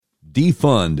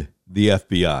Defund the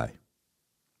FBI.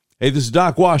 Hey, this is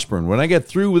Doc Washburn. When I get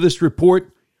through with this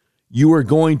report, you are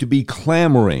going to be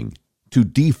clamoring to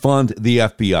defund the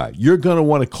FBI. You're going to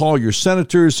want to call your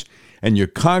senators and your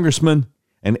congressmen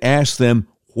and ask them,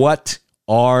 what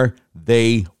are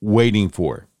they waiting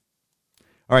for?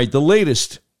 All right, the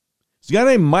latest is a guy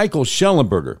named Michael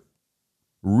Schellenberger,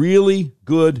 really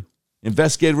good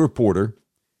investigative reporter.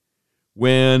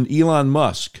 When Elon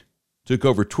Musk took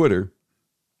over Twitter,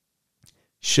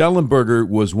 Schellenberger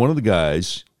was one of the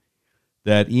guys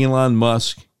that Elon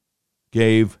Musk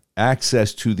gave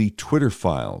access to the Twitter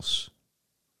files.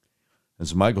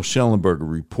 As Michael Schellenberger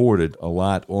reported a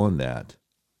lot on that.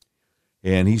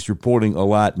 And he's reporting a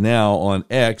lot now on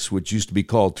X, which used to be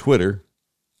called Twitter.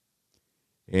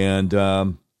 And you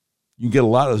can get a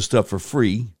lot of the stuff for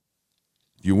free.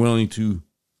 If you're willing to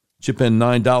chip in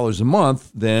 $9 a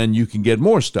month, then you can get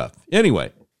more stuff. Anyway,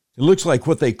 it looks like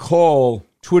what they call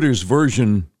Twitter's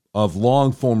version of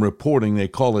long-form reporting, they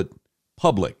call it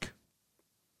public.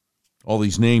 All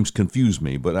these names confuse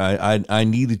me, but I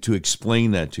needed to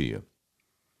explain that to you.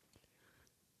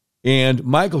 And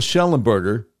Michael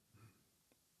Schellenberger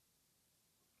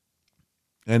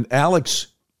and Alex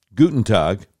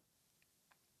Gutentag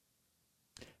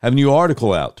have a new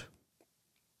article out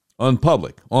on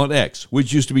Public, on X,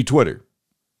 which used to be Twitter,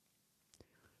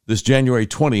 this January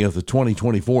 20th of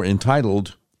 2024,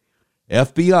 entitled,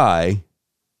 FBI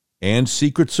and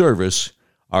Secret Service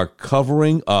are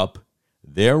covering up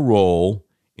their role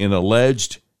in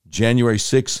alleged January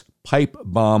 6th pipe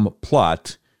bomb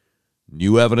plot,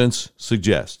 new evidence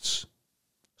suggests.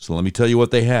 So let me tell you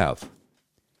what they have.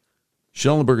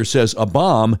 Schellenberger says a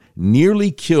bomb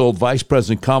nearly killed Vice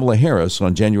President Kamala Harris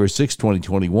on January 6,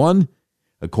 2021,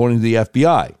 according to the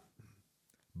FBI.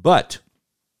 But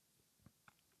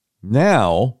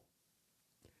now,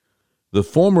 the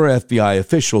former FBI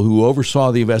official who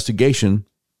oversaw the investigation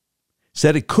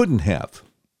said it couldn't have.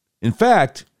 In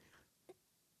fact,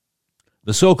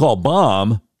 the so-called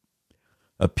bomb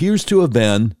appears to have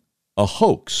been a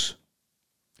hoax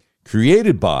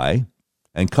created by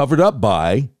and covered up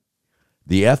by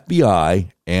the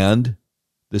FBI and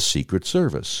the Secret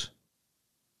Service.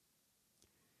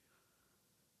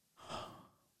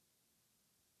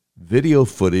 Video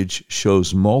footage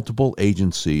shows multiple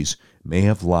agencies may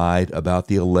have lied about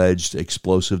the alleged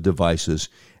explosive devices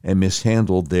and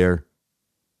mishandled their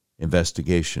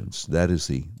investigations. That is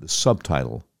the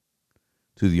subtitle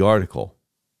to the article.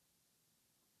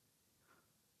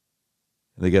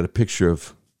 They got a picture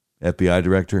of FBI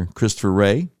Director Christopher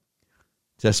Wray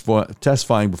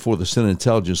testifying before the Senate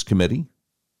Intelligence Committee.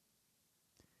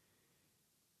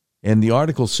 And the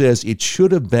article says it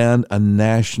should have been a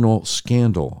national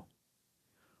scandal.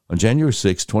 On January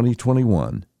 6,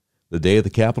 2021, the day of the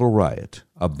Capitol riot,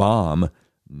 a bomb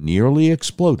nearly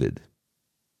exploded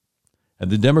at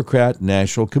the Democrat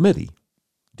National Committee,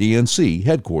 DNC,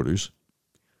 headquarters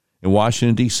in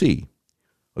Washington, D.C.,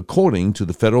 according to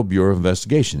the Federal Bureau of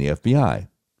Investigation, the FBI.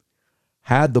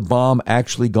 Had the bomb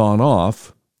actually gone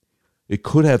off, it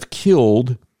could have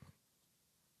killed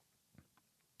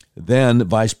then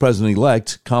Vice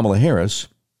President-elect Kamala Harris,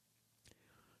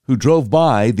 who drove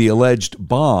by the alleged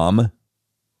bomb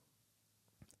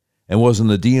and was in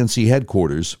the DNC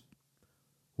headquarters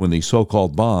when the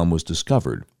so-called bomb was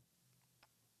discovered.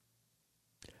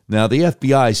 Now, the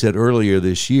FBI said earlier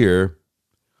this year,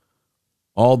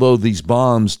 although these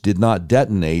bombs did not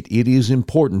detonate, it is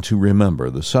important to remember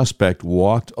the suspect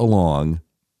walked along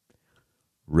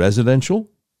residential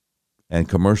and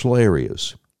commercial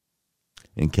areas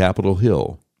in Capitol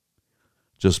Hill,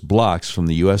 just blocks from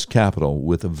the U.S. Capitol,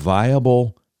 with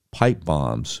viable pipe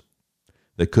bombs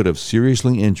that could have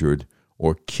seriously injured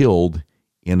or killed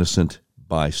innocent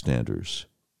bystanders.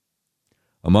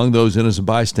 Among those innocent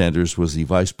bystanders was the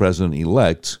Vice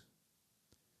President-elect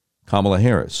Kamala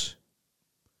Harris,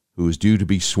 who is due to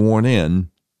be sworn in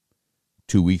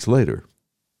 2 weeks later.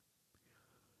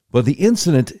 But the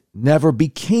incident never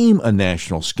became a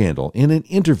national scandal. In an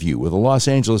interview with the Los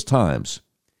Angeles Times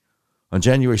on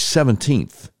January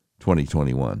 17th,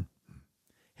 2021,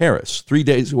 Harris, 3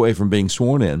 days away from being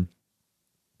sworn in,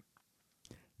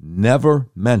 never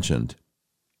mentioned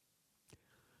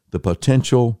the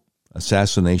potential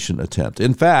assassination attempt.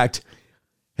 In fact,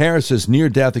 Harris's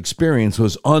near-death experience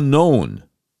was unknown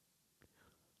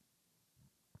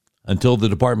until the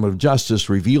Department of Justice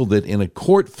revealed it in a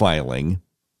court filing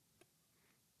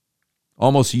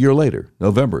almost a year later,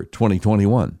 November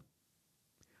 2021.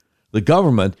 The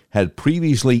government had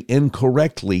previously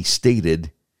incorrectly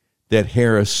stated that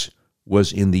Harris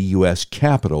was in the U.S.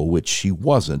 Capitol, which she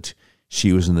wasn't.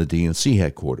 she was in the DNC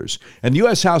headquarters. And the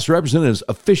U.S. House of Representatives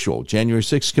official January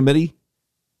 6th committee,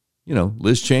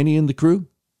 Liz Cheney and the crew,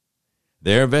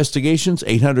 their investigations,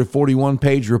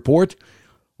 841-page report,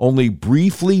 only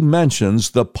briefly mentions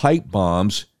the pipe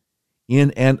bombs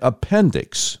in an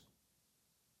appendix.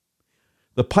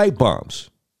 The pipe bombs,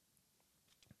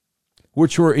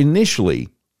 which were initially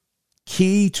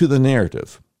key to the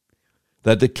narrative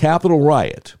that the Capitol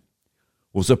riot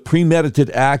was a premeditated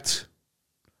act,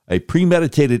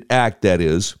 that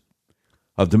is,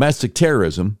 of domestic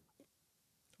terrorism,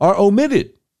 are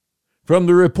omitted from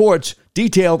the report's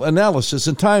detailed analysis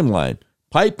and timeline.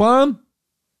 Pipe bomb?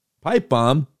 Pipe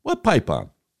bomb? What pipe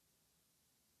bomb?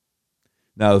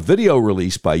 Now, a video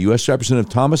released by U.S.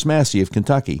 Representative Thomas Massie of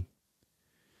Kentucky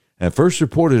and first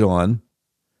reported on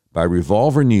by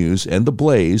Revolver News and The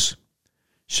Blaze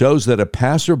shows that a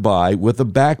passerby with a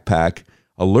backpack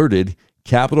alerted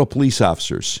Capitol police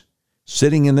officers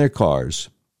sitting in their cars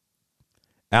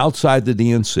outside the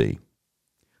DNC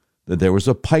that there was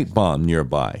a pipe bomb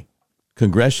nearby.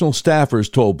 Congressional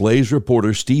staffers told Blaze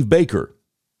reporter Steve Baker,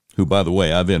 who, by the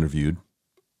way, I've interviewed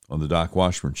on the Doc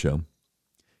Washburn Show.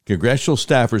 Congressional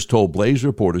staffers told Blaze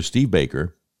reporter Steve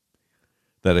Baker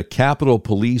that a Capitol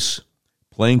Police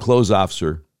plainclothes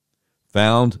officer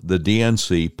found the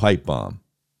DNC pipe bomb.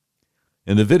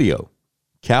 In the video,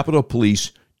 Capitol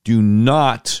Police do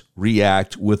not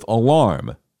react with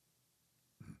alarm.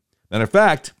 Matter of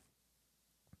fact,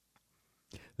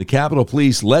 the Capitol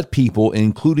Police let people,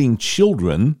 including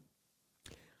children,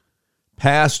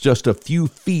 pass just a few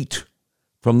feet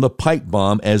from the pipe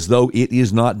bomb as though it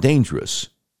is not dangerous.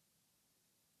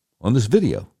 On this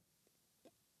video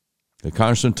that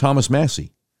Congressman Thomas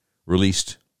Massie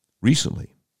released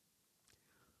recently.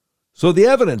 So the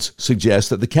evidence suggests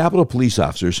that the Capitol Police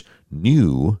officers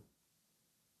knew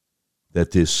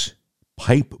that this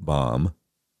pipe bomb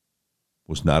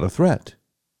was not a threat.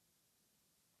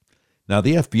 Now,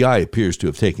 the FBI appears to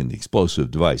have taken the explosive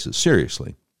devices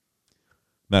seriously.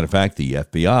 Matter of fact, the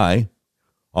FBI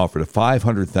offered a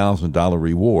 $500,000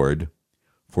 reward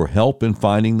for help in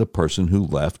finding the person who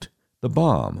left the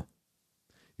bomb.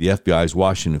 The FBI's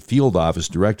Washington Field Office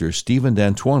Director, Stephen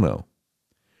D'Antuono,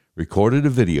 recorded a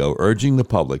video urging the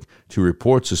public to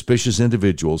report suspicious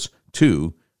individuals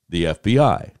to the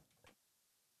FBI.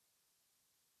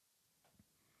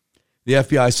 The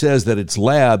FBI says that its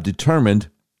lab determined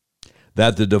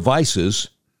that the devices,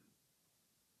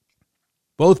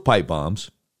 both pipe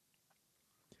bombs,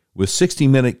 with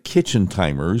 60-minute kitchen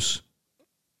timers,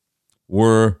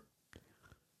 were,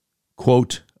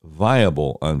 quote,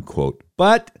 viable, unquote.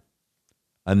 But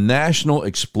a National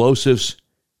Explosives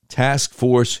Task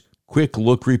Force quick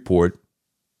look report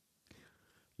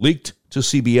leaked to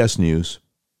CBS News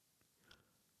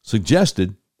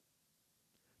suggested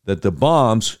that the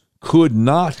bombs could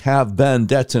not have been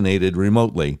detonated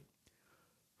remotely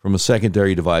from a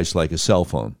secondary device like a cell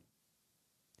phone.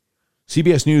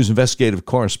 CBS News investigative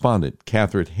correspondent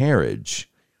Catherine Herridge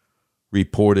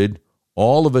reported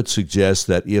all of it suggests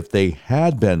that if they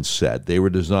had been set, they were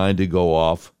designed to go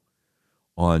off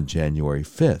on January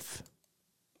 5th.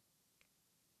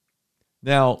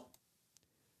 Now,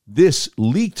 this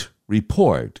leaked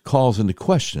report calls into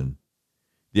question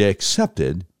the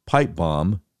accepted pipe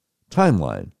bomb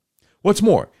timeline. What's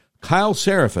more, Kyle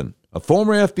Seraphin, a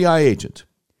former FBI agent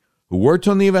who worked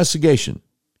on the investigation,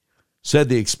 said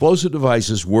the explosive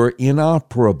devices were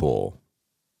inoperable.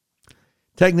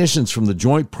 Technicians from the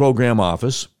Joint Program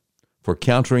Office for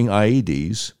Countering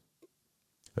IEDs,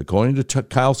 according to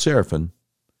Kyle Seraphin,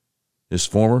 his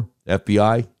former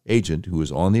FBI agent who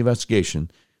was on the investigation,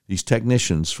 these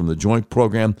technicians from the Joint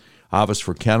Program Office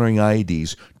for Countering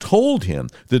IEDs told him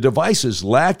the devices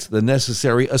lacked the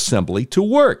necessary assembly to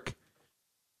work.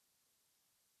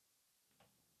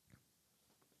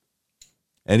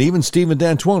 And even Stephen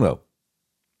D'Antuono,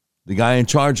 the guy in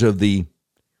charge of the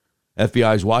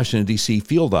FBI's Washington, D.C.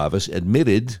 field office,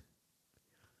 admitted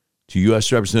to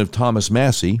U.S. Representative Thomas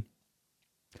Massie,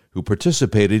 who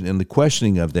participated in the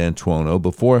questioning of D'Antuono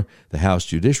before the House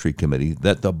Judiciary Committee,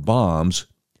 that the bombs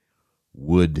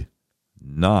would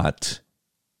not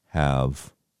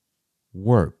have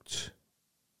worked.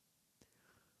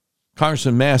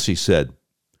 Congressman Massie said,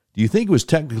 "Do you think it was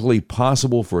technically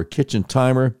possible for a kitchen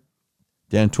timer?"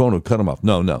 D'Antuono cut him off.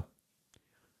 No.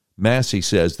 Massie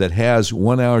says that has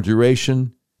 1 hour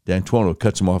duration. D'Antuono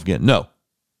cuts him off again. No.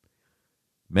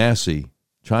 Massie,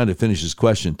 trying to finish his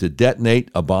question, to detonate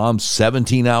a bomb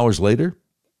 17 hours later?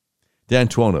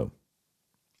 D'Antuono,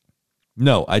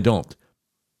 no, I don't.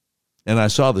 And I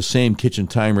saw the same kitchen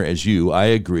timer as you. I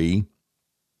agree.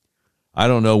 I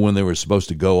don't know when they were supposed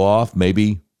to go off.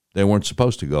 Maybe They weren't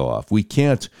supposed to go off. We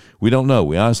don't know.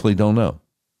 We honestly don't know.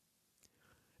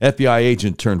 FBI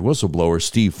agent turned whistleblower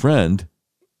Steve Friend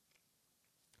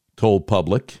told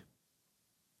Public,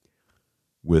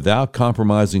 without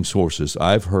compromising sources,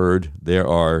 I've heard there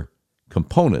are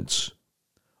components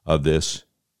of this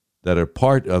that are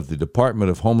part of the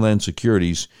Department of Homeland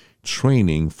Security's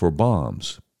training for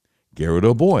bombs. Garrett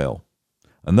O'Boyle,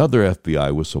 another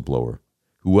FBI whistleblower,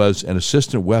 who was an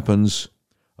assistant weapons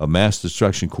of mass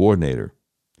destruction coordinator,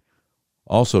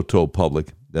 also told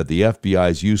Public that the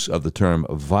FBI's use of the term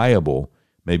viable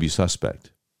may be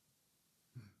suspect.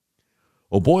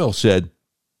 O'Boyle said,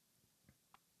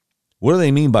 what do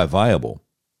they mean by viable?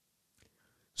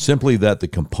 Simply that the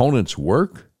components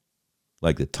work,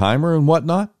 like the timer and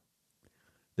whatnot?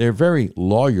 They're very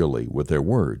lawyerly with their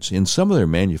words. In some of their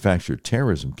manufactured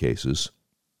terrorism cases,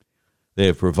 they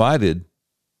have provided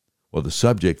what the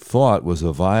subject thought was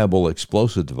a viable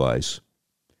explosive device,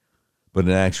 but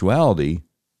in actuality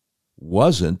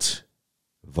wasn't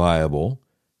viable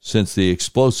since the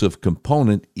explosive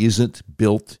component isn't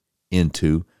built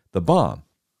into the bomb.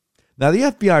 Now, the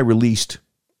FBI released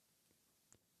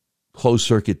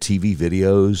closed-circuit TV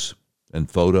videos and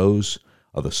photos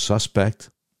of the suspect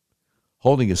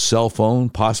holding a cell phone,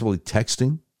 possibly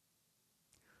texting.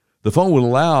 The phone would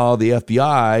allow the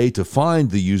FBI to find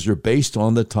the user based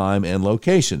on the time and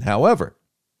location. However,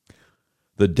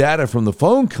 the data from the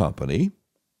phone company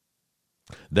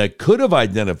that could have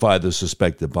identified the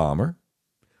suspected bomber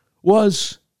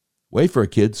was, wait for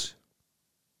it, kids,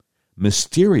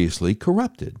 mysteriously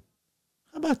corrupted.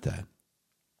 How about that?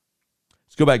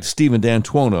 Let's go back to Stephen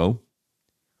D'Antuono,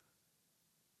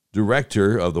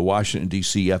 director of the Washington,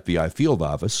 D.C. FBI field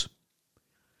office.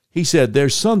 He said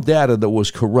there's some data that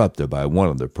was corrupted by one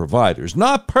of the providers,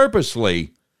 not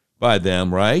purposely by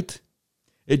them, right?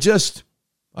 It just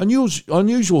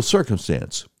unusual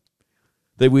circumstance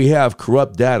that we have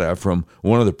corrupt data from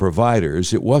one of the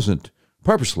providers. It wasn't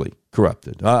purposely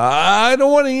corrupted. I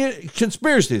don't want any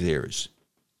conspiracy theories.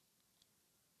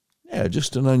 Yeah,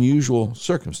 just an unusual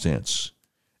circumstance,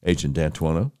 Agent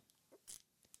D'Antuono.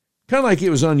 Kind of like it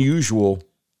was unusual,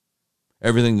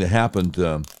 everything that happened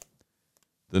the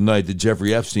night that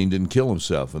Jeffrey Epstein didn't kill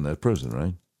himself in that prison,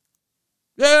 right?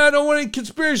 Yeah, I don't want any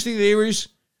conspiracy theories.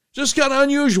 Just kind of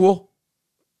unusual.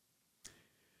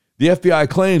 The FBI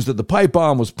claims that the pipe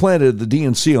bomb was planted at the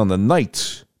DNC on the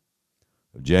night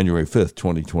of January 5th,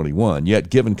 2021. Yet,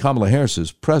 given Kamala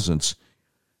Harris's presence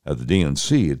at the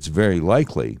DNC, it's very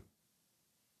likely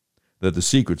that the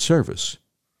Secret Service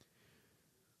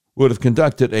would have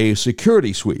conducted a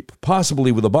security sweep,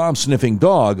 possibly with a bomb-sniffing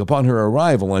dog, upon her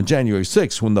arrival on January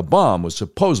 6th when the bomb was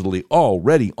supposedly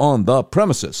already on the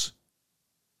premises.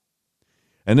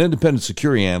 An independent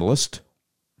security analyst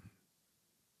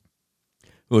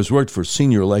who has worked for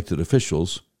senior elected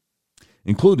officials,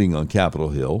 including on Capitol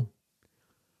Hill,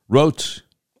 wrote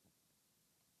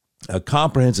a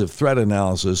comprehensive threat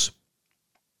analysis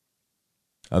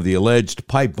of the alleged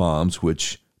pipe bombs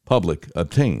which Public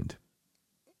obtained.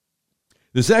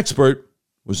 This expert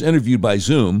was interviewed by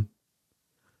Zoom,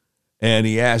 and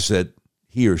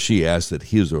he or she asked that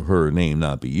his or her name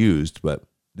not be used, but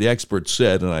the expert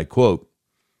said, and I quote,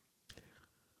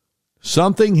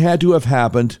 "Something had to have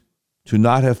happened to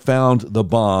not have found the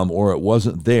bomb, or it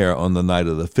wasn't there on the night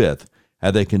of the 5th.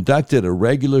 Had they conducted a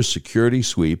regular security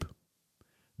sweep,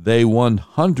 they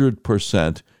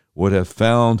 100% would have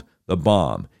found the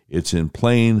bomb. It's in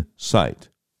plain sight.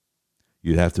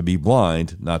 You'd have to be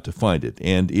blind not to find it.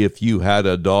 And if you had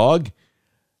a dog,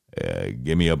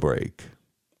 give me a break."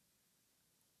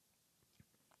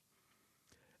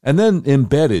 And then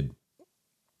embedded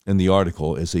in the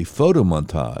article is a photo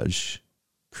montage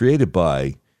created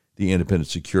by the independent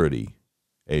security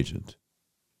agent.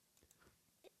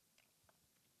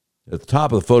 At the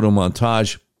top of the photo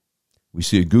montage, we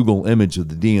see a Google image of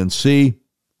the DNC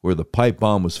where the pipe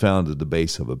bomb was found at the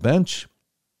base of a bench.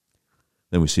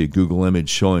 Then we see a Google image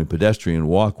showing pedestrian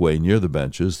walkway near the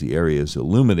benches. The area is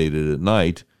illuminated at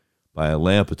night by a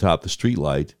lamp atop the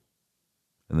streetlight.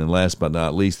 And then last but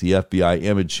not least, the FBI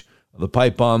image of the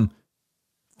pipe bomb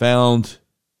found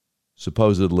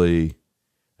supposedly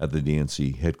at the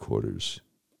DNC headquarters.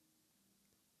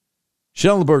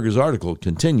 Schellenberger's article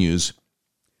continues,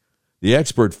 the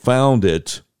expert found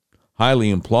it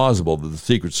highly implausible that the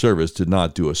Secret Service did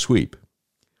not do a sweep.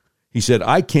 He said,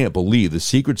 I can't believe the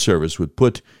Secret Service would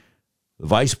put the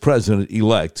vice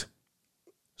president-elect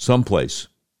someplace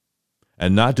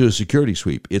and not do a security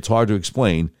sweep. It's hard to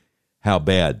explain how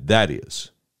bad that is.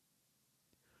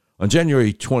 On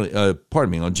January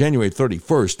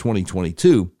 31st,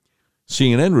 2022,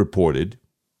 CNN reported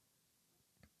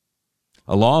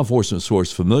A law enforcement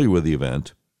source familiar with the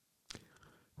event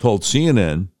told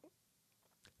CNN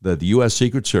that the U.S.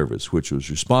 Secret Service, which was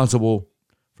responsible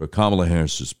for Kamala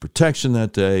Harris's protection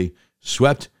that day,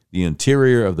 swept the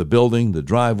interior of the building, the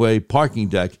driveway, parking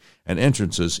deck, and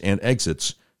entrances and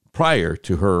exits prior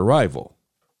to her arrival.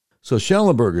 So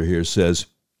Schellenberger here says,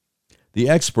 the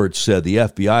experts said the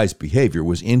FBI's behavior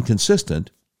was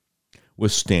inconsistent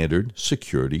with standard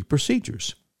security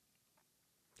procedures.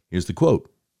 Here's the quote.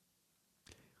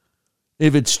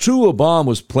 If it's true a bomb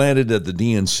was planted at the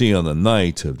DNC on the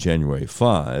night of January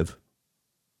 5,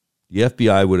 the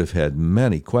FBI would have had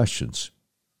many questions.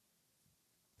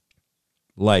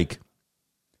 Like,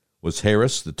 was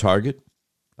Harris the target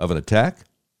of an attack?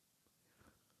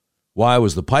 Why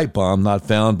was the pipe bomb not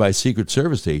found by Secret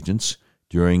Service agents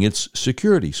during its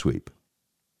security sweep?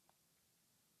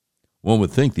 One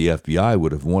would think the FBI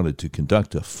would have wanted to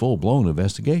conduct a full-blown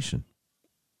investigation.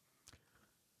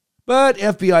 But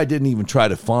FBI didn't even try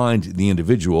to find the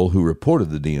individual who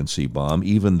reported the DNC bomb,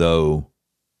 even though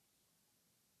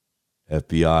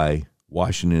FBI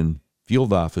Washington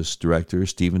Field Office Director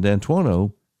Stephen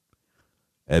D'Antuono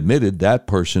admitted that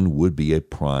person would be a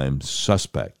prime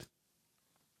suspect.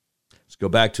 Let's go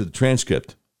back to the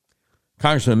transcript.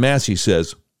 Congressman Massey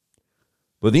says,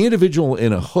 but the individual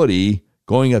in a hoodie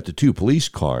going up to two police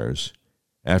cars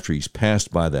after he's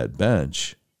passed by that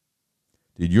bench,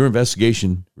 did your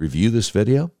investigation review this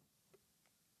video?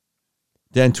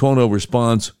 D'Antuono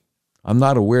responds, I'm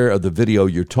not aware of the video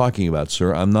you're talking about,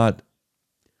 sir. I'm not.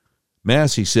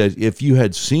 Massey said, if you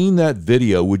had seen that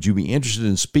video, would you be interested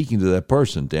in speaking to that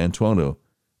person? D'Antuono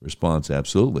responds,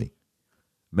 absolutely.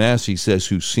 Massey says,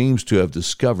 who seems to have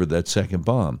discovered that second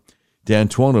bomb?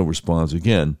 D'Antuono responds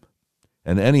again,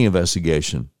 in any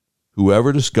investigation,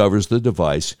 whoever discovers the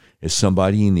device is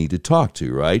somebody you need to talk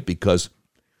to, right? Because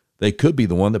they could be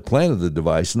the one that planted the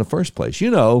device in the first place.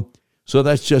 So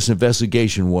that's just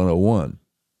investigation 101.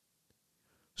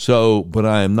 So, but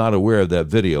I am not aware of that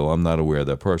video. I'm not aware of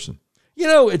that person.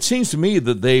 It seems to me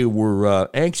that they were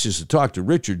anxious to talk to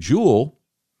Richard Jewell,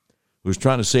 who was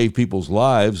trying to save people's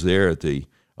lives there at the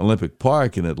Olympic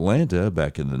Park in Atlanta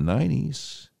back in the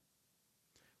 90s.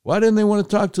 Why didn't they want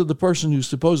to talk to the person who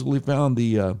supposedly found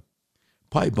the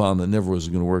pipe bomb that never was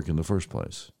going to work in the first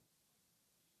place?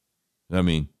 I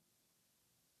mean,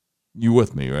 you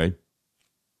with me, right?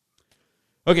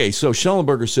 Okay, so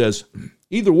Schellenberger says,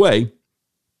 either way,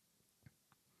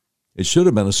 it should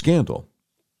have been a scandal.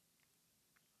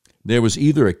 There was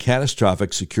either a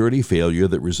catastrophic security failure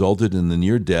that resulted in the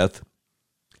near death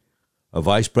of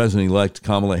Vice President-elect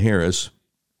Kamala Harris,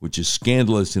 which is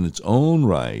scandalous in its own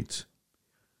right,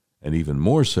 and even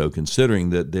more so considering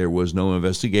that there was no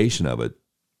investigation of it,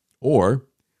 or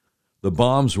the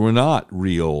bombs were not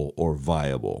real or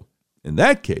viable. In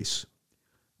that case,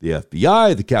 the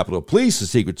FBI, the Capitol Police, the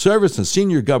Secret Service, and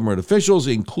senior government officials,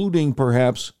 including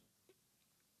perhaps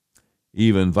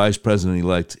even Vice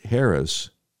President-elect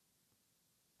Harris,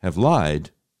 have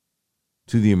lied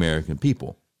to the American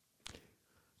people.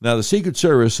 Now, the Secret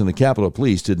Service and the Capitol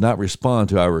Police did not respond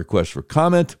to our request for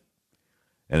comment.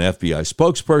 An FBI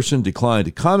spokesperson declined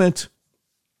to comment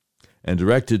and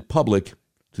directed public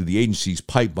to the agency's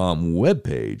pipe bomb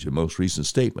webpage, a most recent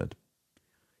statement.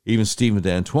 Even Stephen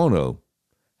D'Antuono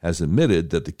has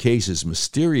admitted that the case is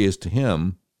mysterious to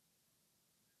him,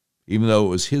 even though it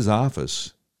was his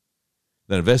office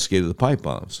that investigated the pipe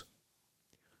bombs.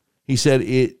 He said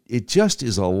it just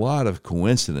is a lot of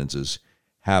coincidences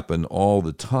happen all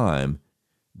the time.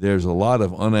 There's a lot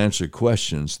of unanswered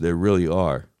questions. There really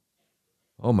are.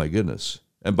 Oh, my goodness.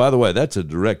 And by the way, that's a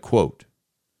direct quote.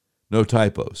 No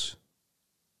typos.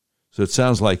 So it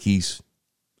sounds like he's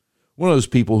one of those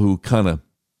people who kind of,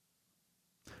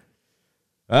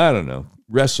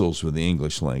 wrestles with the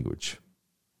English language.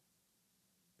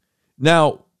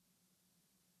 Now,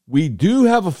 we do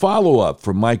have a follow-up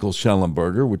from Michael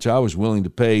Schellenberger, which I was willing to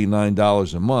pay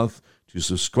 $9 a month to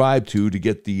subscribe to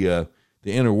get the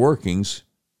inner workings.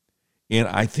 And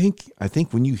I think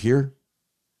when you hear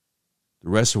the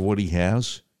rest of what he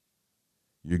has,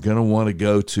 you're going to want to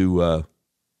go to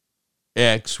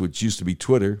X, which used to be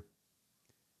Twitter,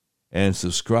 and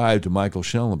subscribe to Michael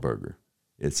Schellenberger.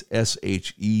 It's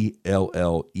SHELLENBERGER.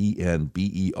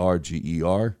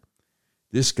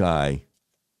 This guy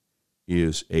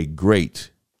is a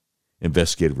great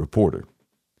investigative reporter.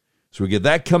 So we get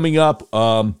that coming up.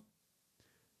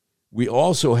 We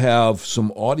also have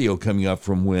some audio coming up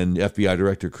from when FBI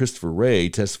Director Christopher Wray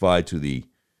testified to the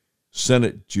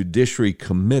Senate Judiciary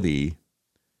Committee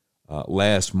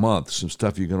last month. Some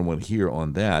stuff you're going to want to hear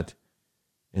on that.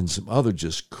 And some other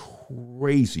just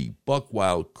crazy,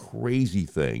 buck-wild, crazy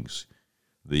things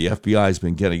the FBI has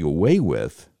been getting away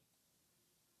with,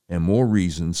 and more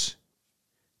reasons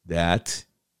that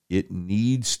it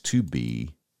needs to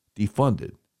be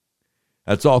defunded.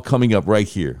 That's all coming up right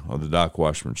here on the Doc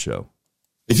Washburn Show.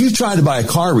 If you've tried to buy a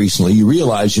car recently, you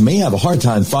realize you may have a hard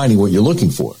time finding what you're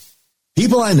looking for.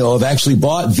 People I know have actually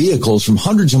bought vehicles from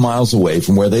hundreds of miles away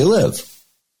from where they live.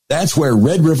 That's where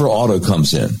Red River Auto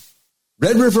comes in.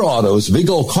 Red River Auto is a big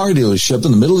old car dealership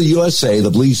in the middle of the USA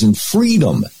that believes in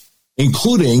freedom,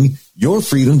 including your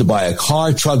freedom to buy a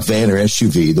car, truck, van, or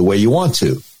SUV the way you want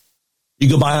to. You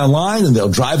can buy online and they'll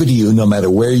drive it to you no matter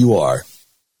where you are.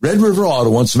 Red River Auto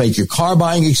wants to make your car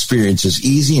buying experience as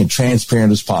easy and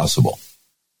transparent as possible.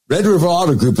 Red River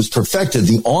Auto Group has perfected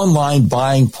the online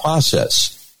buying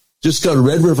process. Just go to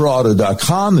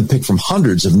redriverauto.com and pick from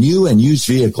hundreds of new and used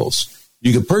vehicles.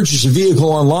 You can purchase a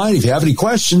vehicle online. If you have any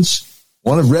questions,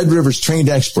 one of Red River's trained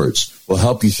experts will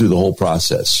help you through the whole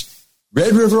process.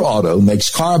 Red River Auto makes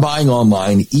car buying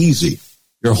online easy.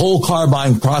 Your whole car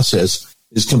buying process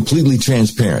is completely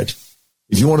transparent.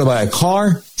 If you want to buy a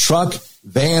car, truck,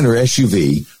 van, or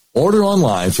SUV, order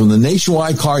online from the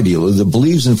nationwide car dealer that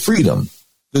believes in freedom.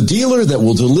 The dealer that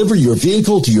will deliver your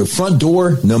vehicle to your front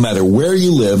door, no matter where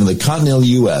you live in the continental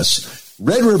U.S.,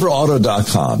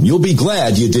 RedRiverAuto.com. You'll be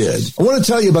glad you did. I want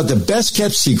to tell you about the best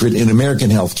kept secret in American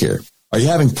healthcare. Are you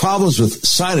having problems with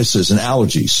sinuses and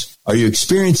allergies? Are you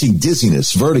experiencing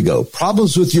dizziness, vertigo,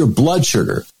 problems with your blood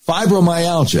sugar,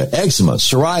 fibromyalgia, eczema,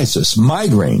 psoriasis,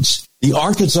 migraines? The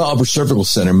Arkansas Upper Cervical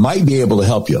Center might be able to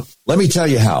help you. Let me tell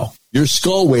you how. Your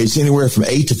skull weighs anywhere from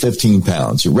 8 to 15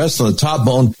 pounds. It rests on the top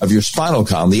bone of your spinal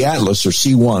column, the atlas or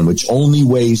C1, which only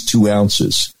weighs 2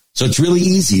 ounces. So it's really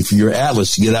easy for your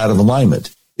atlas to get out of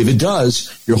alignment. If it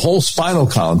does, your whole spinal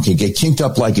column can get kinked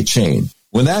up like a chain.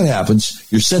 When that happens,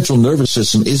 your central nervous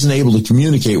system isn't able to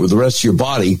communicate with the rest of your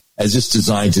body as it's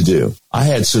designed to do. I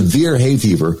had severe hay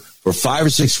fever for 5 or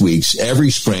 6 weeks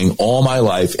every spring all my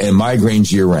life and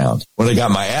migraines year round. When I got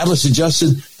my atlas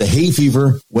adjusted, the hay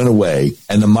fever went away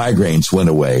and the migraines went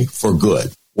away for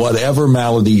good. Whatever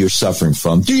malady you're suffering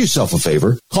from, do yourself a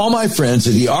favor. Call my friends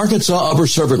at the Arkansas Upper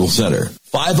Cervical Center,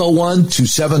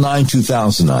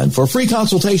 501-279-2009 for a free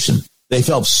consultation. They've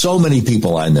helped so many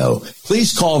people I know.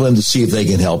 Please call them to see if they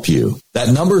can help you. That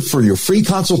number for your free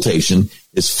consultation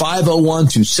is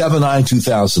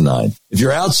 501-279-2009. If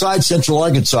you're outside Central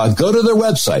Arkansas, go to their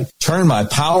website,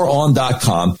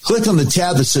 turnmypoweron.com, click on the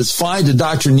tab that says find a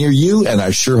doctor near you, and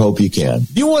I sure hope you can.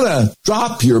 Do you want to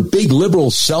drop your big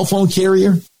liberal cell phone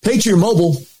carrier? Patriot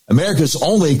Mobile, America's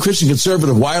only Christian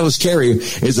conservative wireless carrier,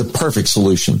 is a perfect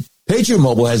solution. Patriot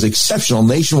Mobile has exceptional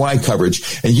nationwide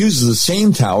coverage and uses the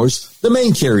same towers the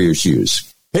main carriers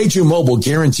use. Patriot Mobile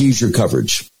guarantees your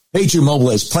coverage. Patriot Mobile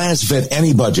has plans to fit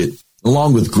any budget,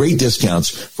 along with great discounts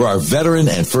for our veteran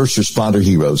and first responder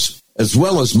heroes, as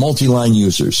well as multi-line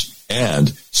users.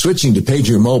 And switching to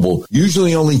Patriot Mobile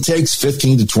usually only takes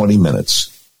 15 to 20 minutes.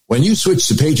 When you switch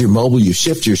to Patriot Mobile, you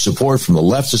shift your support from the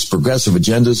leftist progressive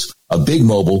agendas of Big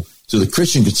Mobile to the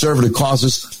Christian conservative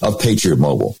causes of Patriot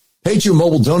Mobile. Patriot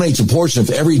Mobile donates a portion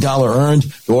of every dollar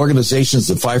earned to organizations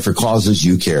that fight for causes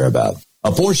you care about.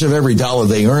 A portion of every dollar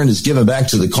they earn is given back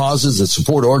to the causes that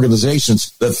support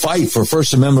organizations that fight for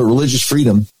First Amendment religious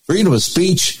freedom, freedom of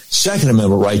speech, Second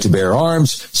Amendment right to bear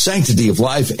arms, sanctity of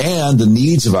life, and the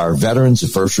needs of our veterans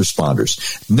and first responders.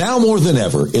 Now more than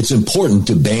ever, it's important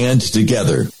to band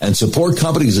together and support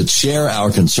companies that share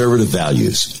our conservative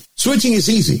values. Switching is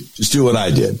easy. Just do what I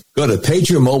did. Go to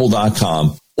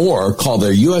patriotmobile.com or call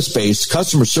their U.S.-based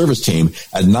customer service team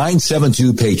at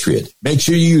 972-PATRIOT. Make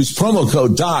sure you use promo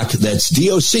code DOC, that's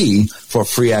DOC, for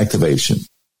free activation.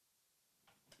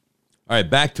 All right,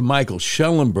 back to Michael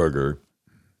Schellenberger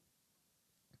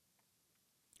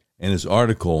and his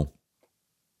article,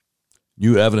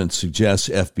 New Evidence Suggests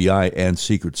FBI and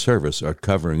Secret Service Are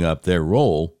Covering Up Their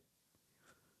Role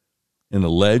in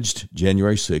Alleged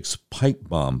January 6th Pipe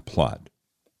Bomb Plot.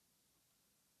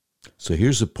 So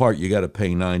here's the part you got to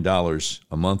pay $9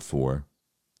 a month for.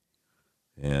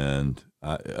 And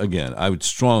again, I would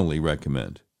strongly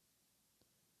recommend.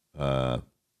 I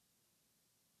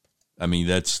mean,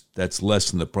 that's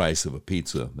less than the price of a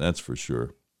pizza, that's for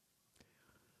sure.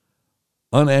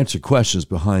 Unanswered questions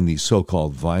behind the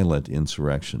so-called violent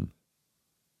insurrection.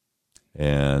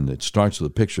 And it starts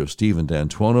with a picture of Stephen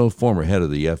D'Antuono, former head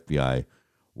of the FBI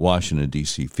Washington,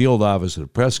 D.C. field office, at a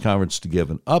press conference to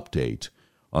give an update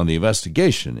on the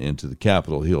investigation into the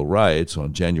Capitol Hill riots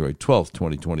on January 12th,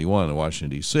 2021 in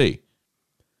Washington, D.C.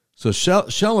 So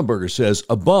Schellenberger says,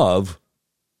 above,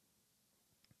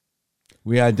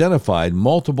 we identified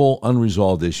multiple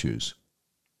unresolved issues.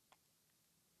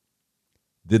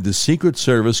 Did the Secret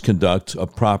Service conduct a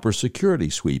proper security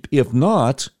sweep? If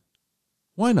not,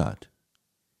 why not?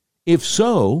 If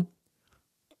so,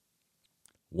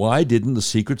 why didn't the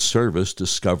Secret Service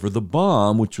discover the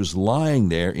bomb which was lying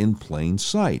there in plain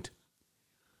sight?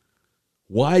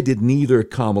 Why did neither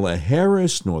Kamala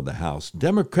Harris nor the House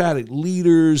Democratic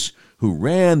leaders who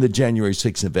ran the January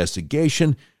 6th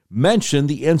investigation mention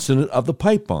the incident of the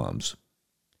pipe bombs,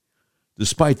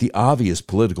 despite the obvious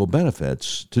political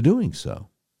benefits to doing so?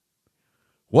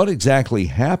 What exactly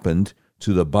happened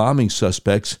to the bombing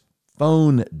suspect's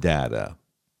phone data?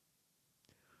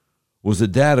 Was the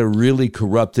data really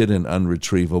corrupted and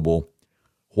unretrievable?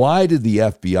 Why did the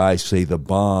FBI say the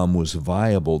bomb was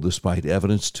viable despite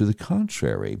evidence to the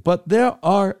contrary? But there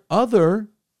are other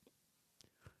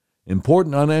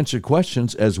important unanswered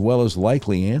questions as well as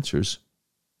likely answers.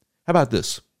 How about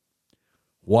this?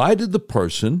 Why did the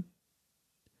person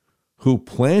who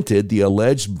planted the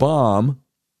alleged bomb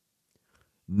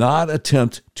not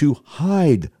attempt to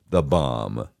hide the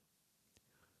bomb?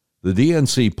 The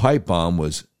DNC pipe bomb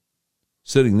was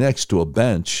sitting next to a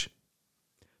bench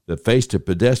that faced a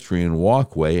pedestrian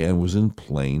walkway and was in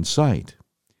plain sight.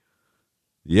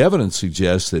 The evidence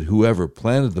suggests that whoever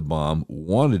planted the bomb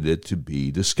wanted it to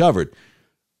be discovered.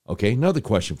 Okay, another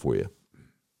question for you.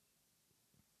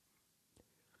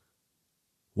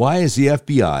 Why has the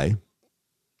FBI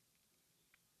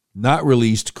not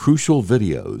released crucial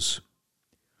videos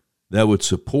that would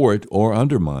support or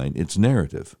undermine its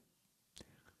narrative?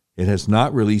 It has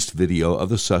not released video of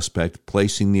the suspect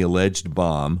placing the alleged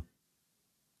bomb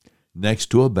next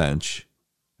to a bench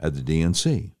at the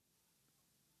DNC.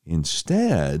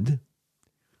 Instead,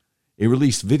 it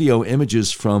released video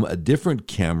images from a different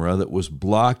camera that was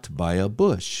blocked by a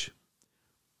bush.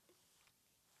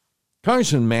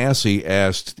 Congressman Massey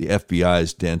asked the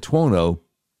FBI's D'Antuono,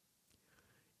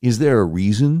 "Is there a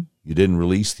reason you didn't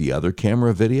release the other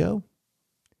camera video?"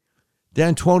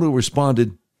 D'Antuono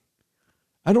responded,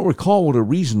 "I don't recall what a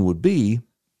reason would be.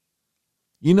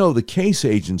 You know, the case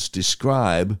agents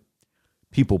describe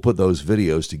people put those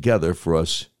videos together for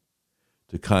us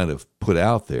to kind of put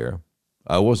out there.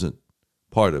 I wasn't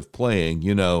part of playing,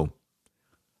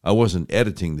 I wasn't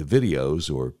editing the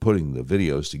videos or putting the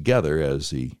videos together as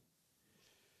the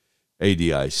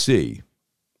ADIC.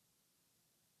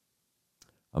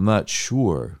 I'm not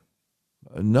sure.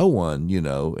 No one,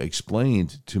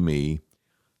 explained to me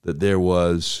that there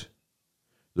was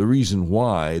the reason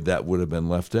why that would have been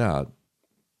left out."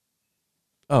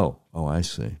 Oh, I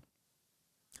see.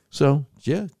 So,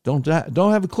 yeah, don't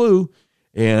have a clue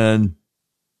and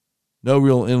no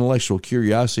real intellectual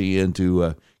curiosity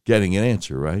into getting an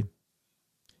answer, right?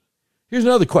 Here's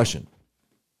another question.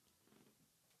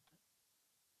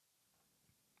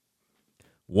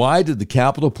 Why did the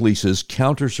Capitol Police's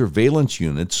counter-surveillance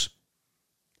units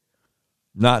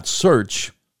not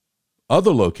search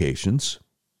other locations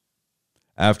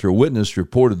after a witness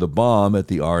reported the bomb at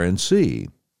the RNC?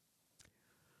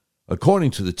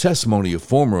 According to the testimony of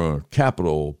former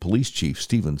Capitol Police Chief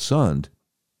Stephen Sund,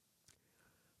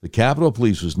 the Capitol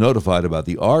Police was notified about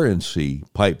the RNC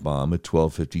pipe bomb at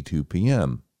 12:52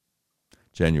 p.m.,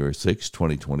 January 6,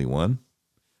 2021.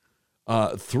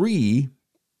 3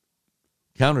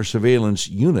 counter-surveillance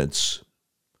units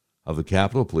of the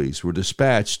Capitol Police were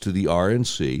dispatched to the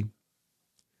RNC,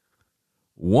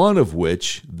 one of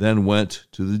which then went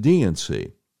to the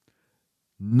DNC.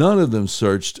 None of them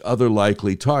searched other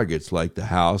likely targets like the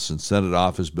House and Senate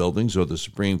office buildings or the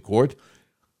Supreme Court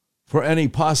for any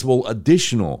possible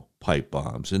additional pipe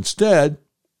bombs. Instead,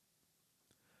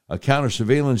 a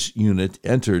counter-surveillance unit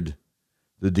entered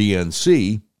the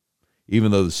DNC,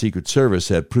 even though the Secret Service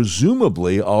had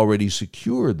presumably already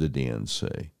secured the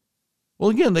DNC. Well,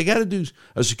 again, they got to do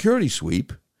a security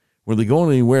sweep. Were they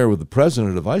going anywhere with the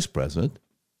president or the vice president,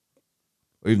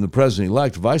 or even the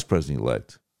president-elect, vice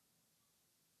president-elect?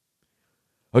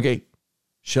 Okay,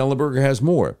 Schellenberger has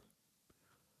more.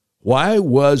 Why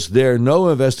was there no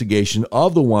investigation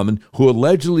of the woman who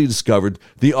allegedly discovered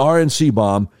the RNC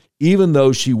bomb, even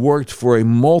though she worked for a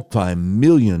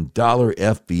multi-million-dollar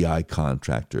FBI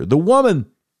contractor? The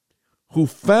woman who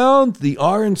found the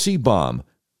RNC bomb,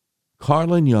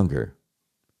 Carlin Younger,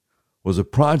 was a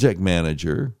project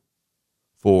manager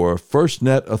for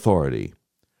FirstNet Authority,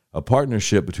 a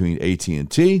partnership between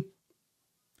AT&T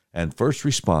and first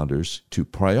responders to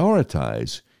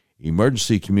prioritize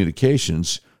emergency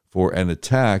communications for an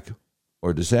attack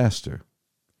or disaster.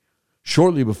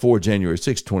 Shortly before January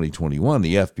 6, 2021,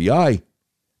 the FBI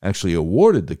actually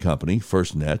awarded the company,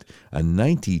 FirstNet, a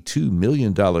 $92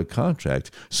 million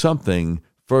contract, something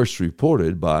first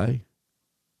reported by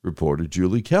reporter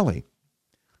Julie Kelly.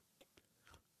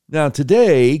 Now,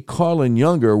 today, Carlin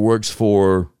Younger works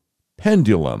for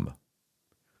Pendulum,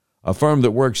 a firm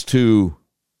that works to,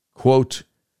 quote,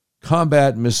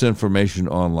 combat misinformation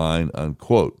online,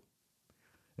 unquote,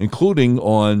 including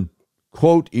on,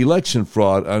 quote, election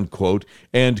fraud, unquote,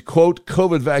 and, quote,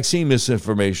 COVID vaccine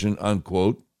misinformation,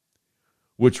 unquote,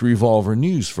 which Revolver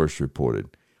News first reported.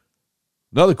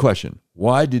 Another question,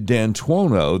 why did Dan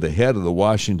Tuono, the head of the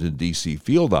Washington, D.C.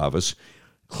 field office,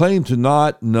 claim to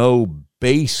not know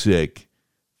basic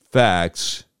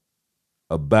facts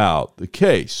about the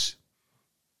case?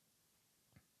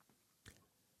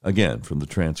 Again, from the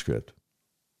transcript.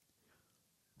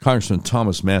 Congressman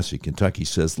Thomas Massey, Kentucky,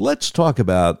 says, let's talk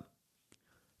about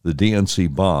the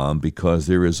DNC bomb because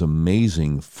there is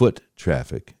amazing foot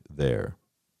traffic there.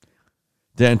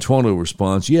 Dan Tuono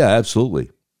responds, yeah,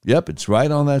 absolutely. Yep, it's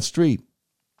right on that street.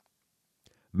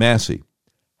 Massey,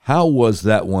 how was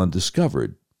that one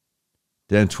discovered?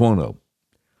 Dan Tuono,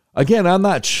 again, I'm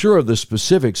not sure of the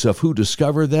specifics of who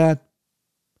discovered that.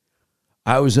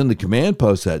 I was in the command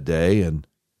post that day, and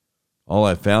all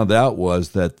I found out was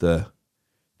that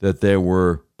there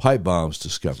were pipe bombs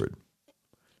discovered.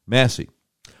 Massey,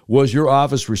 was your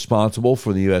office responsible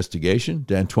for the investigation?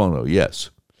 Dan Tuono, yes.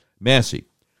 Massey,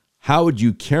 how would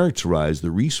you characterize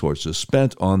the resources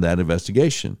spent on that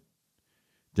investigation?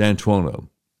 Dan Tuono,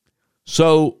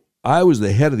 so I was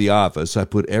the head of the office. I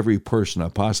put every person I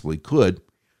possibly could,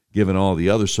 given all the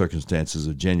other circumstances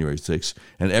of January 6th,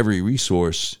 and every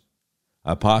resource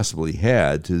I possibly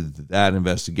had to that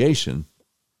investigation.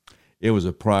 It was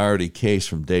a priority case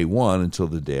from day one until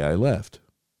the day I left.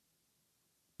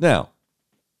 Now,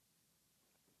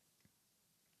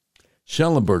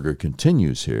 Schellenberger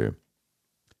continues here,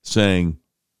 saying,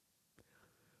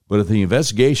 but if the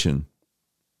investigation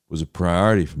was a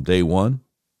priority from day one,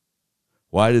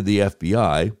 why did the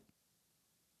FBI,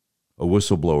 a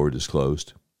whistleblower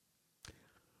disclosed,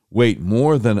 wait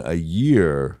more than a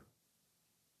year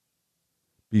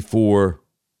before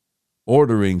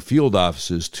ordering field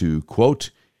offices to, quote,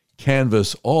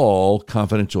 canvass all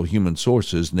confidential human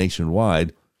sources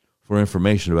nationwide for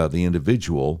information about the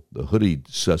individual, the hooded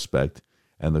suspect,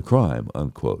 and the crime,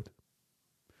 unquote.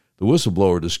 The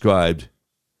whistleblower described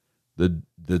the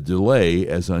delay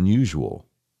as unusual.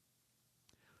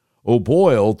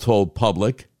 O'Boyle told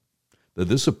Public that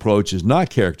this approach is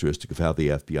not characteristic of how the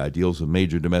FBI deals with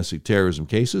major domestic terrorism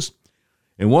cases.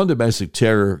 In one domestic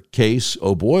terror case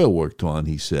O'Boyle worked on,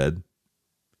 he said,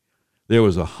 there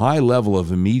was a high level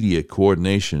of immediate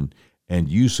coordination and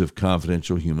use of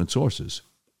confidential human sources.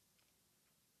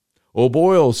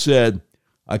 O'Boyle said,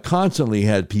 I constantly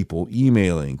had people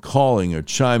emailing, calling, or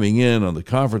chiming in on the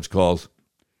conference calls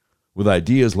with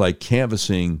ideas like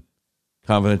canvassing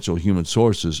confidential human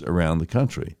sources around the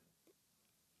country.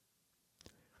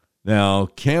 Now,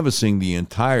 canvassing the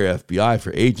entire FBI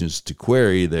for agents to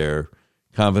query their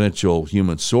confidential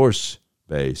human source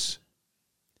base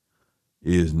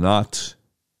is not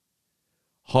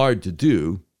hard to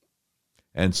do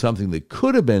and something that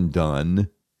could have been done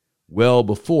well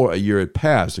before a year had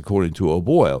passed, according to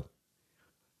O'Boyle.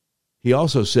 He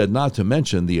also said not to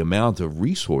mention the amount of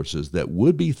resources that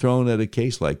would be thrown at a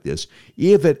case like this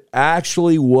if it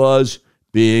actually was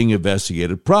being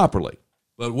investigated properly.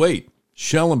 But wait,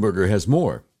 Schellenberger has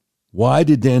more. Why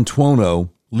did Dan Tuono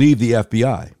leave the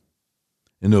FBI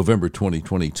in November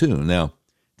 2022? Now,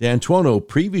 Dan Tuono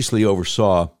previously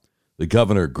oversaw the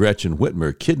Governor Gretchen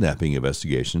Whitmer kidnapping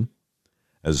investigation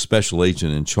as a special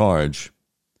agent in charge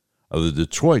of the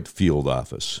Detroit field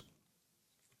office.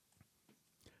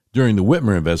 During the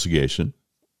Whitmer investigation,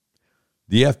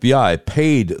 the FBI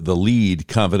paid the lead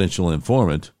confidential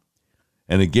informant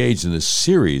and engaged in a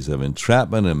series of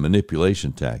entrapment and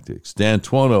manipulation tactics. Dan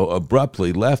Tuono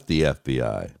abruptly left the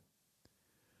FBI.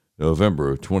 November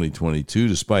of 2022,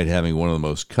 despite having one of the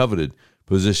most coveted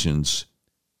positions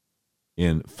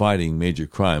in fighting major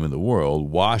crime in the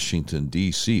world, Washington,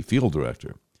 D.C. field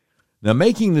director. Now,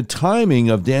 making the timing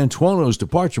of Dan Tuono's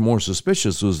departure more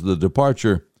suspicious was the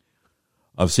departure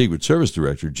of Secret Service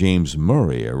Director James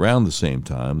Murray around the same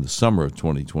time, the summer of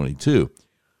 2022.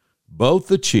 Both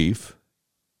the chief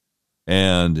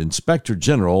and Inspector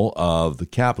General of the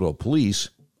Capitol Police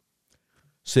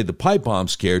say the pipe bomb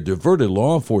scare diverted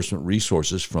law enforcement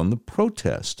resources from the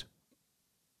protest.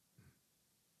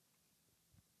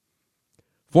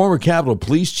 Former Capitol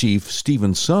Police Chief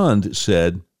Stephen Sund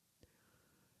said,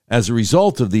 as a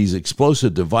result of these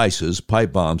explosive devices,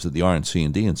 pipe bombs at the RNC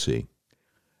and DNC,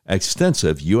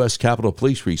 extensive U.S. Capitol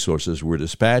Police resources were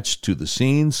dispatched to the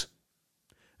scenes,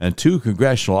 and 2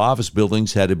 congressional office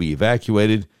buildings had to be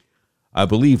evacuated. I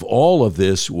believe all of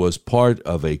this was part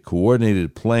of a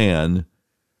coordinated plan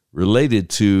related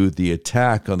to the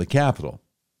attack on the Capitol.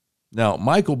 Now,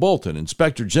 Michael Bolton,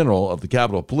 Inspector General of the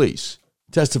Capitol Police,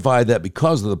 testified that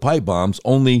because of the pipe bombs,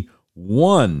 only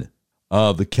one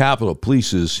of the Capitol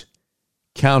Police's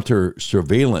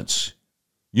counter-surveillance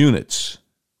units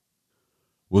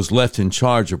was left in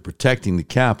charge of protecting the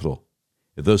Capitol.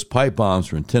 If those pipe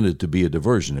bombs were intended to be a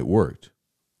diversion, it worked.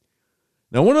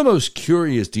 Now, one of the most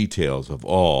curious details of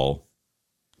all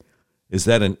is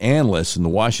that an analyst in the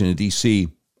Washington, D.C.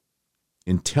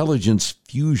 Intelligence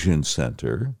Fusion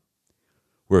Center,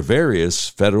 where various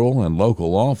federal and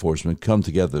local law enforcement come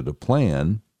together to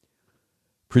plan,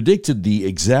 predicted the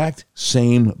exact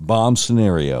same bomb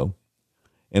scenario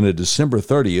in a December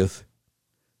 30th,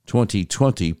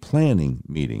 2020 planning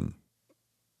meeting.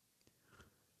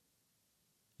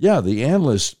 Yeah, the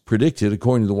analyst predicted,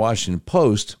 according to the Washington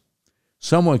Post,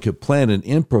 someone could plant an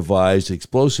improvised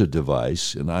explosive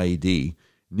device, an IED,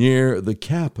 near the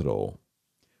Capitol.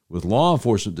 With law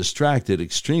enforcement distracted,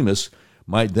 extremists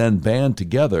might then band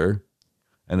together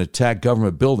and attack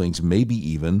government buildings, maybe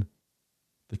even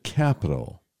the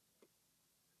Capitol.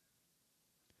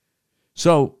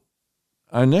 So,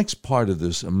 our next part of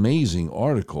this amazing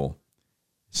article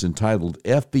is entitled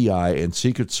FBI and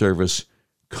Secret Service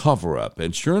Cover-Up.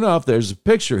 And sure enough, there's a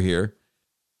picture here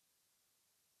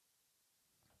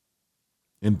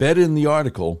embedded in the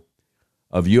article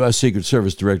of U.S. Secret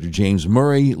Service Director James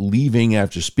Murray leaving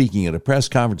after speaking at a press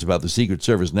conference about the Secret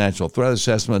Service National Threat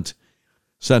Assessment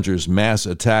Center's Mass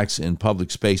Attacks in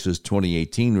Public Spaces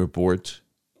 2018 report.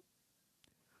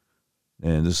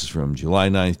 And this is from July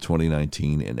 9th,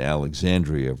 2019 in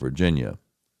Alexandria, Virginia.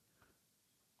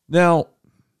 Now,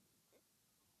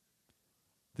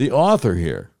 the author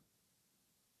here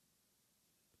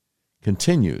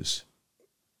continues.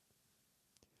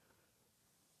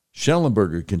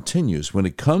 Schellenberger continues, when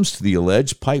it comes to the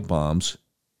alleged pipe bombs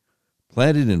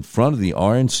planted in front of the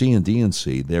RNC and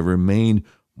DNC, there remain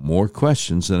more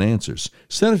questions than answers.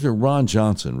 Senator Ron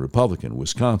Johnson, Republican,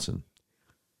 Wisconsin,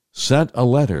 sent a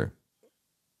letter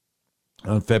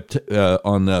on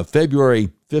February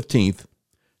 15th,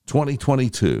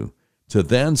 2022, to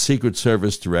then Secret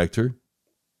Service Director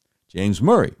James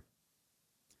Murray,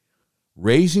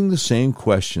 raising the same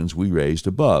questions we raised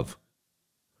above.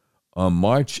 On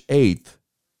March 8th,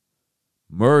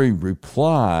 Murray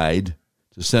replied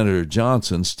to Senator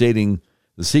Johnson, stating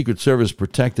the Secret Service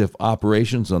protective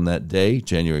operations on that day,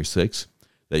 January 6th,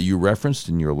 that you referenced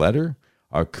in your letter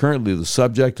are currently the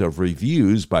subject of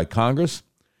reviews by Congress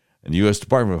and the U.S.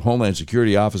 Department of Homeland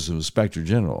Security Office of Inspector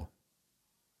General.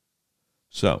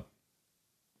 So,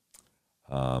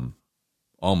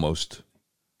 almost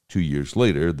 2 years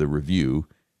later, the review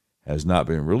has not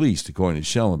been released, according to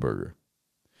Schellenberger.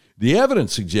 The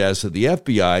evidence suggests that the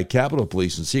FBI, Capitol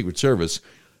Police, and Secret Service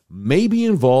may be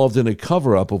involved in a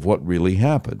cover-up of what really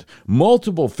happened.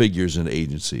 Multiple figures and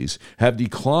agencies have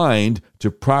declined to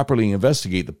properly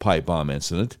investigate the pipe bomb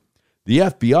incident. The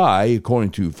FBI, according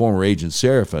to former agent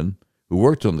Serafin, who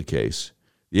worked on the case,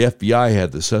 the FBI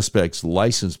had the suspect's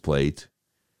license plate,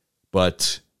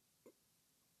 but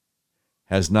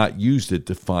has not used it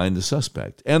to find the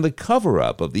suspect. And the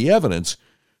cover-up of the evidence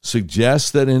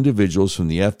suggests that individuals from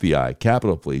the FBI,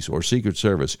 Capitol Police, or Secret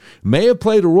Service may have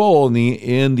played a role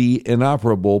in the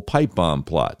inoperable pipe bomb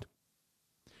plot.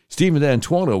 Stephen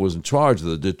D'Antuono was in charge of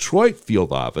the Detroit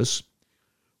field office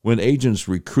when agents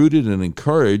recruited and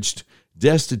encouraged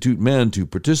destitute men to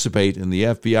participate in the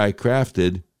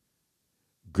FBI-crafted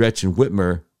Gretchen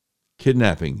Whitmer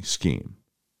kidnapping scheme.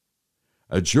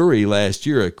 A jury last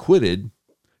year acquitted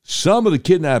some of the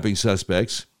kidnapping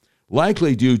suspects,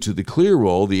 likely due to the clear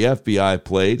role the FBI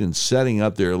played in setting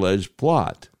up their alleged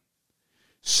plot.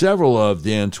 Several of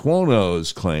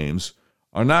D'Antuono's claims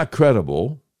are not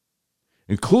credible,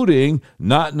 including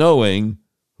not knowing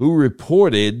who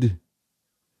reported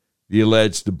the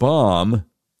alleged bomb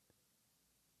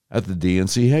at the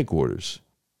DNC headquarters.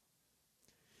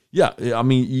 Yeah, I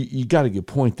mean, you got a good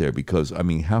point there because, I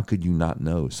mean, how could you not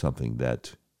know something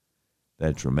that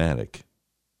dramatic?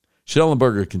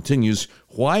 Schellenberger continues,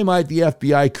 why might the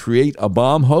FBI create a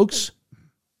bomb hoax?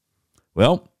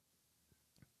 Well,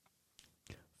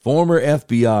 former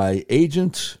FBI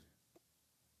agent,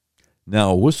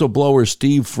 now whistleblower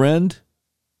Steve Friend,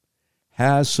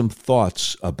 has some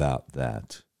thoughts about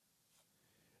that.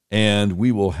 And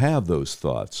we will have those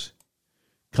thoughts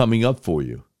coming up for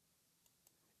you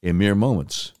in mere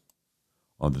moments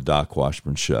on the Doc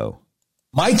Washburn Show.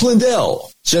 Mike Lindell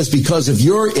says because of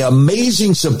your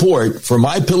amazing support for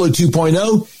MyPillow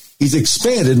 2.0, he's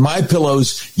expanded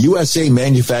MyPillow's USA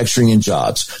manufacturing and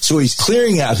jobs. So he's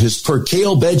clearing out his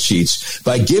percale bed sheets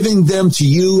by giving them to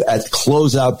you at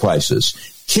closeout prices.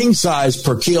 King size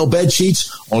percale bed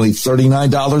sheets, only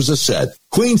 $39 a set.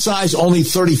 Queen size, only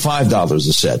 $35 a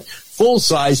set. Full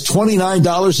size,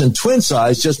 $29, and twin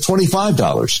size, just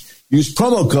 $25. Use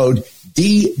promo code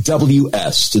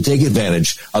DWS to take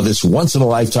advantage of this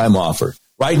once-in-a-lifetime offer.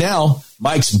 Right now,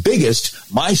 Mike's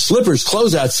biggest My Slippers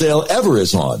closeout sale ever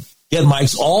is on. Get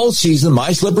Mike's all-season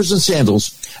My Slippers and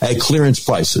sandals at clearance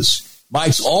prices.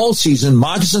 Mike's all-season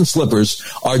moccasin slippers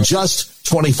are just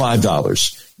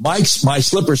 $25. Mike's My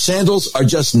Slipper sandals are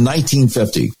just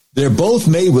 $19.50. They're both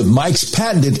made with Mike's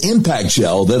patented impact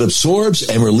gel that absorbs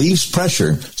and relieves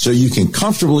pressure so you can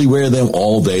comfortably wear them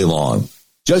all day long.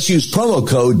 Just use promo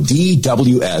code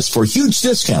DWS for huge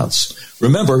discounts.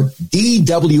 Remember,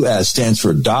 DWS stands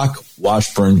for Doc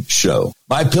Washburn Show.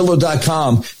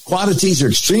 MyPillow.com. Quantities are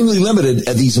extremely limited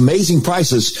at these amazing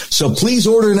prices, so please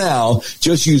order now.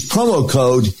 Just use promo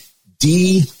code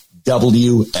DWS.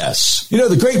 You know,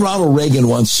 the great Ronald Reagan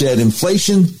once said,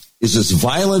 inflation is as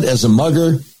violent as a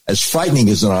mugger, as frightening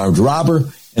as an armed robber,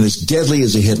 and as deadly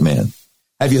as a hitman.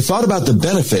 Have you thought about the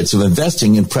benefits of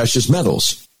investing in precious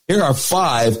metals? Here are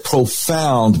 5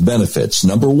 profound benefits.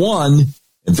 Number 1,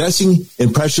 investing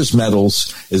in precious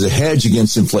metals is a hedge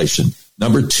against inflation.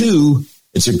 Number 2,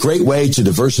 it's a great way to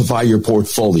diversify your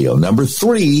portfolio. Number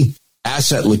 3,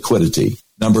 asset liquidity.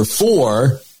 Number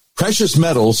 4, precious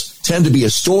metals tend to be a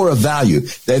store of value.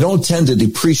 They don't tend to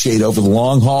depreciate over the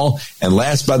long haul. And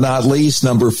last but not least,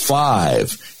 number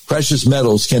 5, precious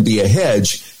metals can be a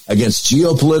hedge against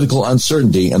geopolitical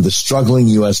uncertainty and the struggling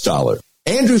U.S. dollar.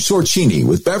 Andrew Sorcini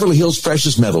with Beverly Hills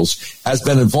Precious Metals has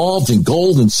been involved in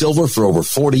gold and silver for over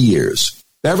 40 years.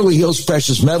 Beverly Hills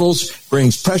Precious Metals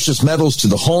brings precious metals to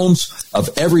the homes of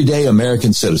everyday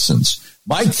American citizens.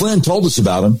 Mike Flynn told us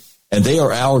about them, and they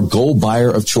are our gold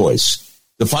buyer of choice.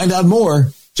 To find out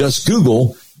more, just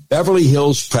Google Beverly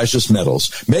Hills Precious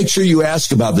Metals. Make sure you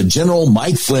ask about the General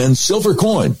Mike Flynn silver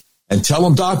coin and tell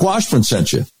them Doc Washburn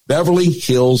sent you. Beverly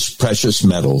Hills Precious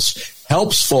Metals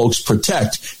helps folks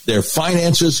protect their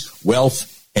finances,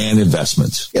 wealth, and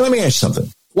investments. Hey, let me ask you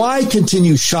something. Why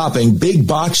continue shopping big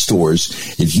box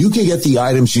stores if you can get the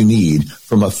items you need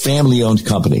from a family-owned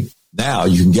company? Now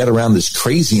you can get around this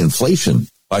crazy inflation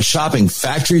by shopping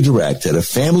factory direct at a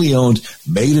family-owned,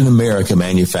 made-in-America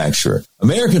manufacturer.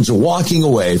 Americans are walking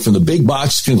away from the big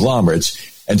box conglomerates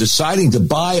and deciding to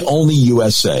buy only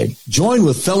USA. Join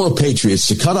with fellow patriots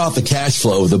to cut off the cash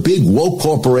flow of the big woke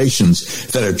corporations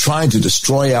that are trying to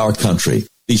destroy our country.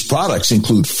 These products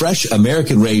include fresh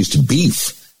American-raised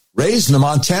beef, raised in the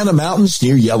Montana mountains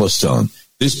near Yellowstone.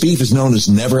 This beef is known as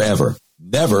Never Ever.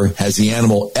 Never has the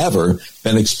animal ever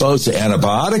been exposed to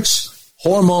antibiotics,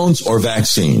 hormones, or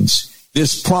vaccines.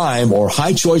 This prime or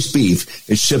high choice beef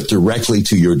is shipped directly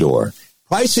to your door.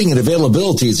 Pricing and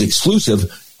availability is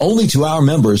exclusive only to our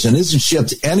members and isn't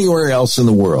shipped anywhere else in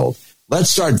the world. Let's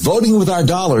start voting with our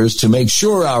dollars to make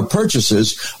sure our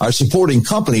purchases are supporting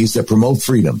companies that promote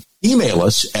freedom. Email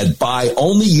us at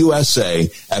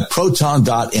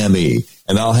buyonlyusa@proton.me,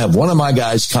 and I'll have one of my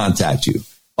guys contact you.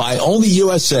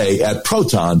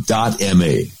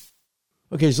 Buyonlyusa@proton.me.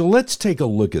 Okay, so let's take a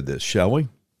look at this, shall we?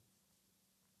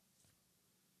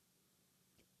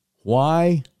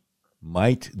 Why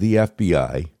might the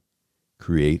FBI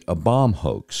create a bomb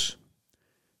hoax?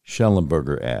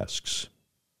 Schellenberger asks.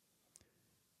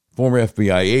 Former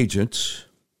FBI agent,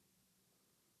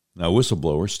 now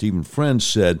whistleblower, Stephen Friend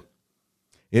said,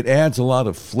 it adds a lot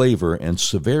of flavor and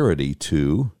severity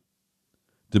to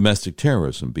domestic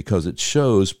terrorism because it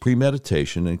shows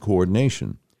premeditation and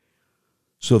coordination.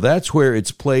 So that's where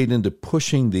it's played into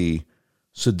pushing the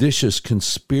seditious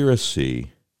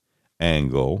conspiracy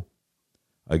angle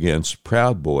against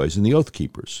Proud Boys and the Oath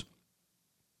Keepers.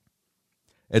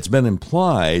 It's been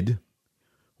implied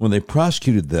when they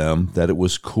prosecuted them that it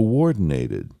was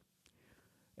coordinated.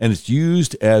 And it's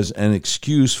used as an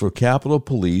excuse for Capitol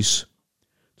Police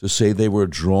to say they were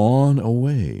drawn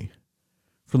away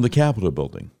from the Capitol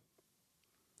building.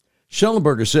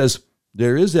 Schellenberger says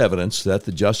there is evidence that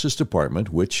the Justice Department,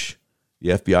 which the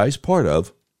FBI is part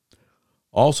of,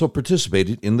 also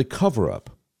participated in the cover-up.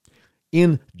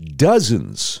 In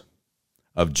dozens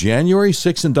of January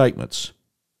 6 indictments,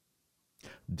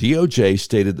 DOJ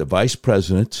stated the Vice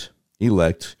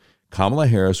President-elect Kamala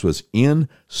Harris was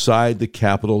inside the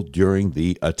Capitol during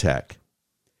the attack.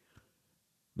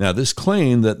 Now, this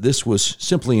claim that this was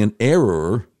simply an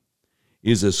error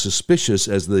is as suspicious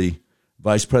as the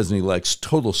Vice President-elect's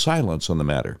total silence on the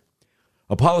matter.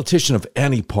 A politician of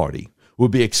any party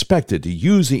would be expected to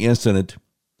use the incident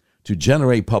to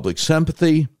generate public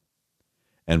sympathy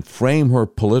and frame her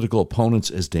political opponents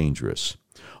as dangerous.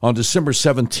 On December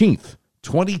 17th,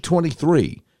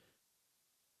 2023,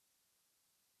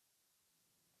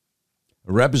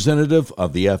 A representative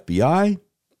of the FBI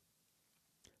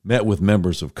met with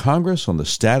members of Congress on the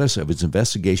status of its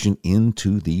investigation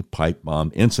into the pipe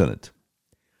bomb incident.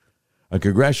 A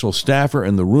congressional staffer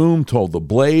in the room told The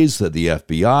Blaze that the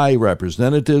FBI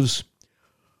representatives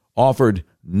offered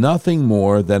nothing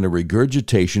more than a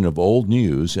regurgitation of old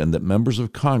news and that members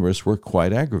of Congress were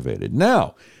quite aggravated.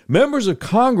 Now, members of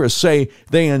Congress say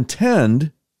they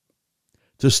intend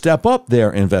to step up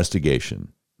their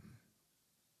investigation.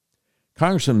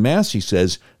 Congressman Massey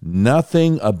says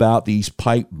nothing about these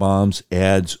pipe bombs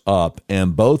adds up,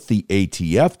 and both the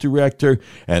ATF director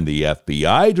and the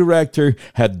FBI director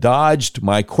have dodged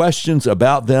my questions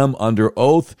about them under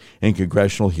oath in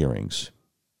congressional hearings.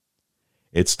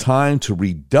 It's time to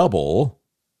redouble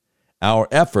our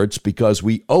efforts because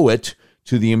we owe it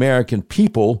to the American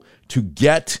people to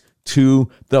get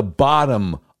to the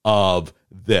bottom of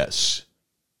this.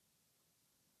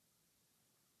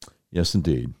 Yes,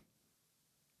 indeed.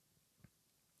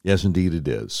 Yes, indeed it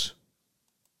is.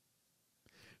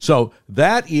 So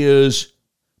that is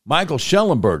Michael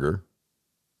Shellenberger.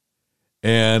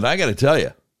 And I got to tell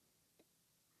you,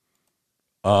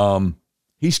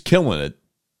 he's killing it.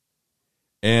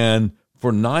 And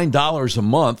for $9 a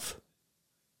month,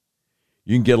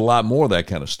 you can get a lot more of that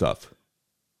kind of stuff.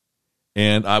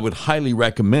 And I would highly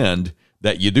recommend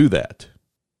that you do that.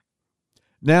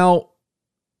 Now,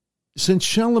 since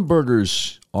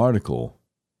Schellenberger's article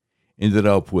ended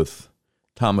up with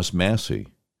Thomas Massey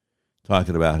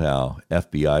talking about how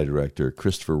FBI Director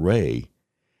Christopher Wray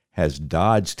has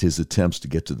dodged his attempts to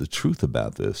get to the truth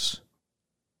about this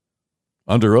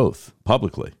under oath,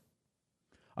 publicly,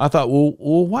 I thought, well,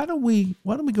 why don't we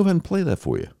go ahead and play that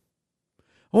for you?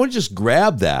 I want to just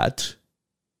grab that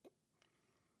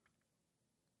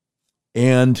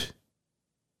and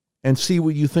see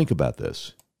what you think about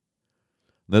this.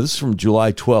 Now, this is from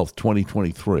July 12th,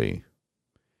 2023.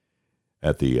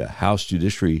 At the House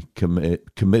Judiciary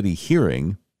Committee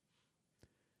hearing,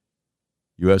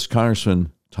 U.S.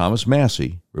 Congressman Thomas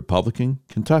Massey, Republican,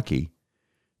 Kentucky,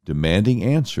 demanding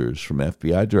answers from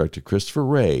FBI Director Christopher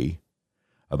Wray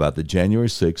about the January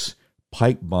 6th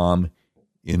pipe bomb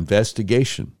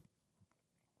investigation.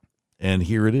 And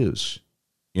here it is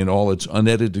in all its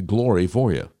unedited glory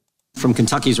for you. From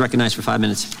Kentucky is recognized for 5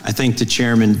 minutes. I thank the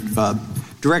chairman.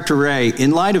 Director Wray,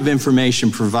 in light of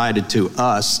information provided to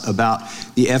us about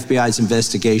the FBI's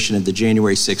investigation of the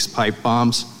January 6th pipe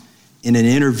bombs, in an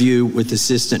interview with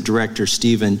Assistant Director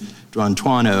Stephen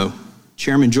D'Antuono,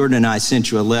 Chairman Jordan and I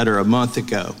sent you a letter a month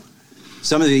ago.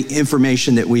 Some of the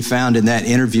information that we found in that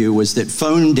interview was that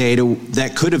phone data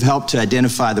that could have helped to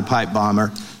identify the pipe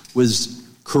bomber was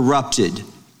corrupted,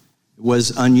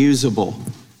 was unusable.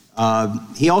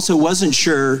 He also wasn't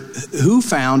sure who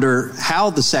found or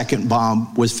how the second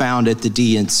bomb was found at the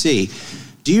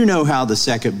DNC. Do you know how the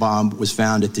second bomb was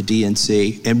found at the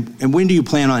DNC? And when do you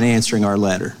plan on answering our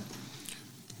letter?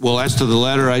 Well, as to the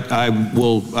letter, I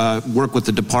will work with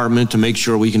the department to make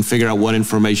sure we can figure out what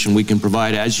information we can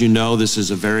provide. As you know, this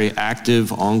is a very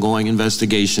active, ongoing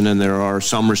investigation, and there are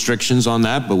some restrictions on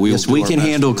that, but we can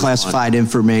handle classified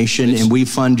information, and we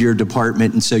fund your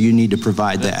department, and so you need to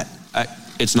provide that.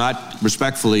 It's not,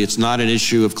 respectfully, it's not an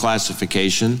issue of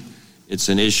classification. It's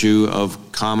an issue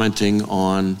of commenting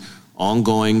on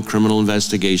ongoing criminal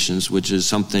investigations, which is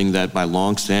something that by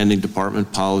longstanding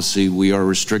department policy we are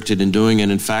restricted in doing.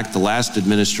 And in fact, the last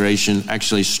administration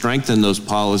actually strengthened those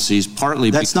policies partly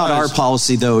because... That's not our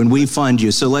policy, though, and we fund you,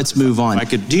 so let's move on.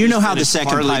 Do you know how the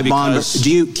second pipe bomb...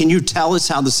 Can you tell us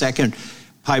how the second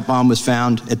pipe bomb was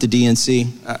found at the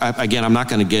DNC? Again, I'm not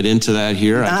going to get into that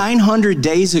here. 900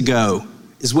 days ago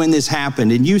is when this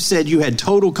happened, and you said you had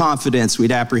total confidence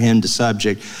we'd apprehend the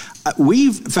subject.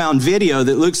 We've found video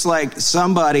that looks like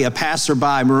somebody, a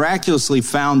passerby, miraculously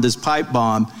found this pipe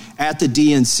bomb at the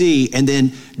DNC and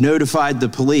then notified the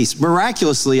police.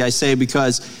 Miraculously, I say,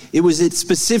 because it was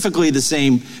specifically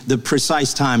the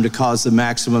precise time to cause the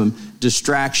maximum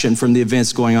distraction from the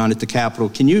events going on at the Capitol.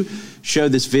 Can you show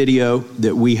this video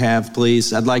that we have,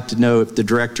 please? I'd like to know if the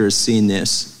director has seen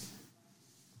this.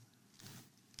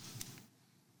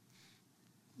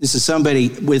 This is somebody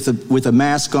with a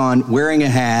mask on, wearing a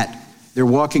hat. They're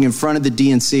walking in front of the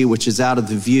DNC, which is out of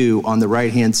the view on the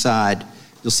right-hand side.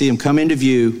 You'll see him come into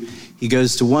view. He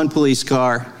goes to one police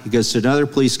car. He goes to another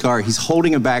police car. He's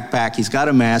holding a backpack. He's got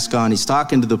a mask on. He's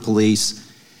talking to the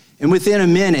police. And within a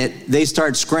minute, they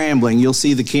start scrambling. You'll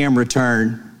see the camera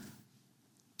turn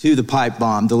to the pipe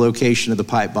bomb, the location of the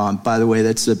pipe bomb. By the way,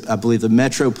 I believe the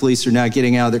Metro police are now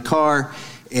getting out of their car,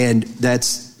 and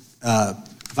that's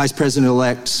Vice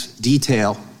President-elect's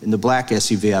detail in the black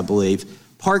SUV, I believe,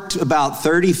 parked about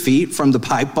 30 feet from the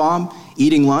pipe bomb,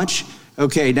 eating lunch.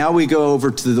 Okay, now we go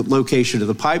over to the location of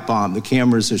the pipe bomb. The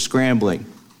cameras are scrambling.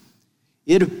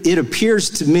 It appears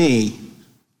to me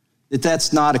that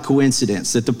that's not a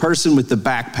coincidence, that the person with the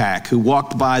backpack who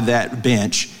walked by that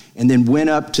bench and then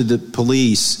went up to the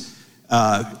police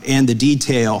and the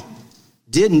detail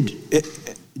didn't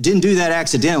do that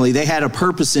accidentally. They had a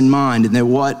purpose in mind, and that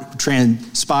what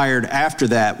transpired after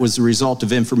that was the result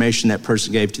of information that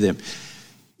person gave to them.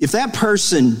 If that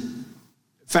person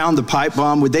found the pipe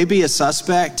bomb, would they be a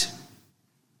suspect?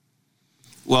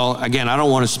 Well, again, I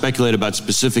don't want to speculate about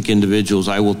specific individuals.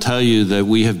 I will tell you that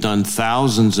we have done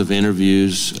thousands of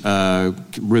interviews,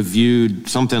 reviewed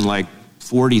something like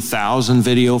 40,000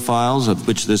 video files, of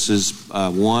which this is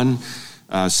one.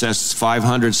 Assessed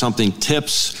 500-something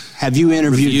tips. Have you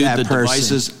interviewed that the person?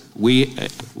 Devices.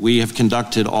 We have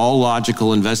conducted all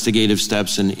logical investigative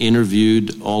steps and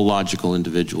interviewed all logical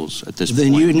individuals at this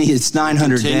then point. Then it's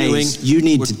 900 days. You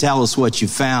need to tell us what you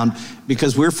found,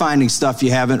 because we're finding stuff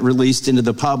you haven't released into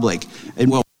the public.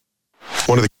 And well,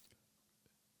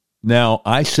 now,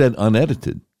 I said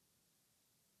unedited,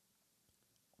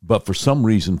 but for some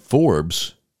reason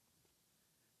Forbes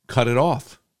cut it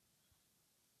off.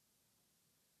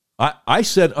 I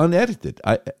said unedited.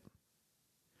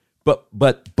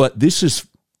 But this is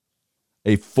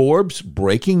a Forbes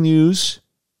breaking news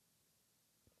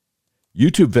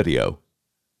YouTube video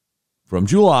from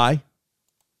July,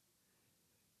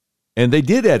 and they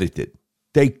did edit it.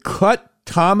 They cut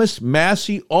Thomas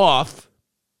Massie off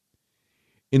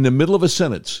in the middle of a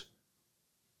sentence.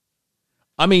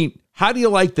 I mean, how do you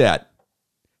like that?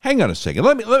 Hang on a second.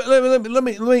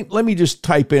 Let me just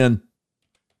type in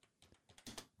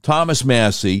Thomas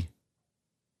Massie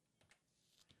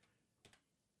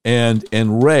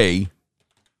and Ray.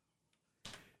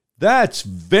 That's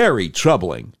very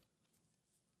troubling.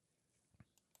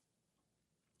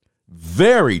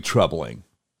 Very troubling.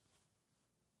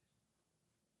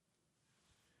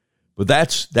 But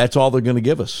that's all they're going to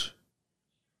give us.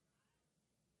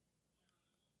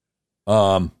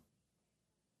 Yeah,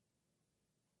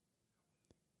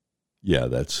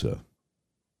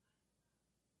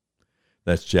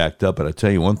 that's jacked up. But I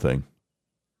tell you one thing.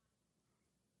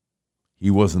 He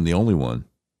wasn't the only one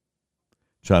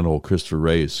trying to hold Christopher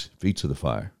Wray's feet to the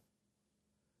fire.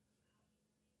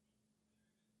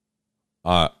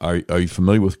 Are you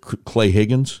familiar with Clay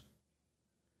Higgins,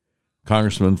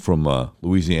 congressman from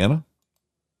Louisiana?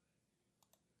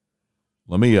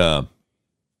 Let me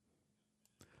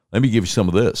give you some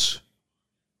of this.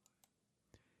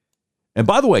 And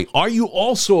by the way, are you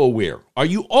also aware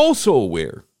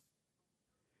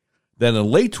that in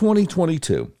late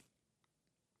 2022,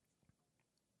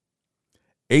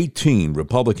 18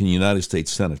 Republican United States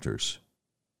senators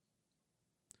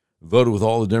voted with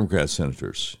all the Democrat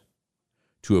senators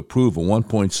to approve a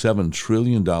 $1.7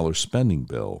 trillion spending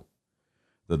bill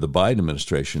that the Biden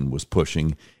administration was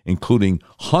pushing, including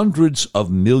hundreds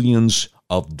of millions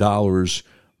of dollars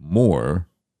more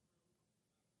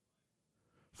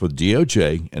for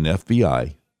DOJ and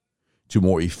FBI to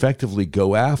more effectively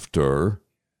go after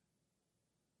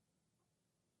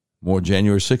more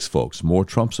January 6 folks, more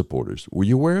Trump supporters. Were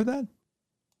you aware of that?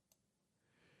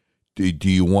 Do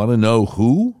you want to know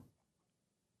who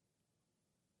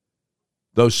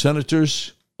those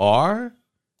senators are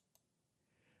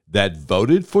that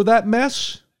voted for that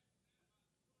mess?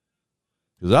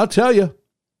 Because I'll tell you.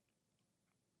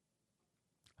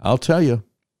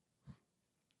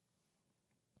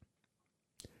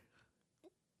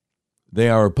 They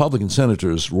are Republican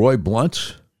Senators Roy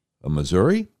Blunt of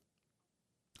Missouri,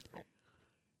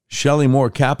 Shelley Moore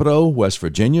Capito, West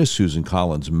Virginia, Susan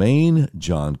Collins, Maine,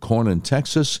 John Cornyn,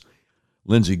 Texas,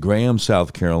 Lindsey Graham,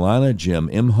 South Carolina, Jim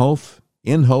Inhofe,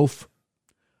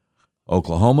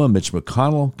 Oklahoma, Mitch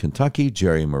McConnell, Kentucky,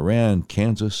 Jerry Moran,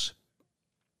 Kansas,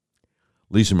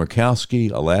 Lisa Murkowski,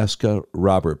 Alaska,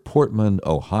 Robert Portman,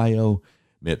 Ohio,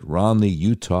 Mitt Romney,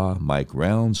 Utah, Mike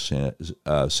Rounds,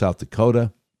 South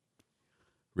Dakota,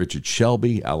 Richard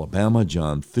Shelby, Alabama,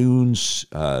 John Thune,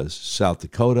 South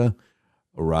Dakota,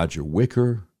 Roger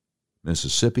Wicker,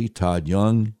 Mississippi, Todd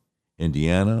Young,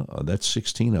 Indiana. That's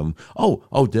 16 of them.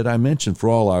 Oh, did I mention for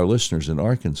all our listeners in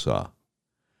Arkansas,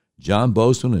 John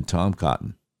Bozeman and Tom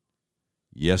Cotton?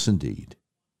 Yes, indeed.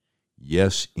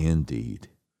 Yes, indeed.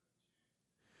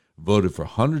 Voted for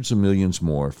hundreds of millions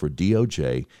more for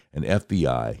DOJ and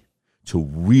FBI to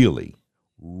really,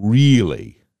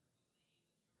 really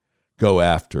go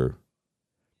after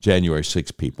January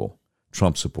 6 people,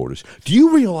 Trump supporters. Do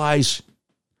you realize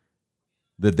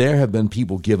that there have been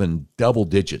people given double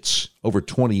digits, over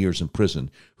 20 years in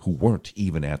prison, who weren't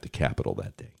even at the Capitol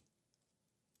that day?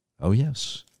 Oh,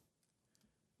 yes.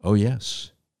 Oh,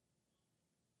 yes.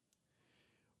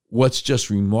 what's just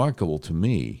remarkable to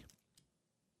me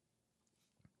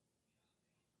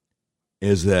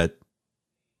is that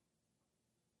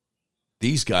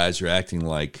these guys are acting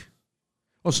like,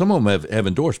 well, some of them have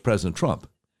endorsed President Trump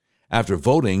after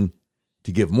voting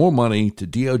to give more money to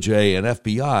DOJ and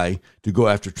FBI to go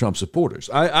after Trump supporters.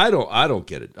 I don't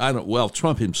get it. Well,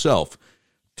 Trump himself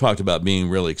talked about being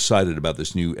really excited about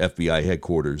this new FBI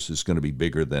headquarters. It's going to be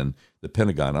bigger than the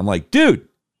Pentagon. I'm like, dude,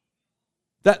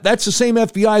 that's the same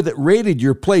FBI that raided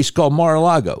your place called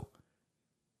Mar-a-Lago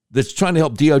that's trying to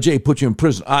help DOJ put you in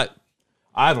prison.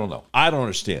 I don't know. I don't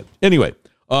understand. Anyway,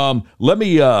 let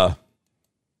me,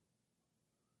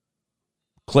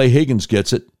 Clay Higgins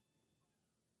gets it.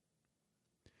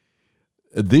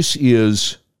 This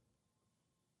is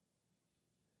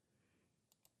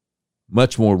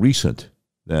much more recent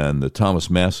than the Thomas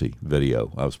Massey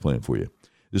video I was playing for you.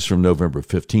 This is from November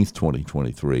 15th,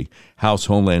 2023. House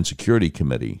Homeland Security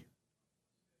Committee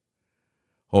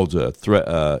holds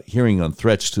a hearing on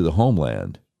threats to the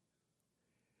homeland.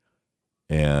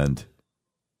 And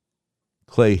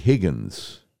Clay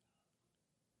Higgins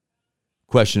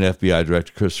questioned FBI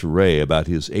Director Christopher Wray about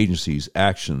his agency's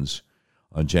actions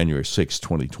on January 6,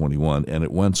 2021, and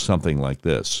it went something like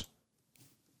this.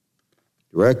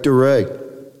 Director Wray,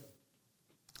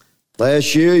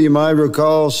 last year, you might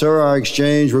recall, sir, our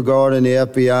exchange regarding the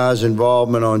FBI's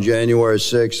involvement on January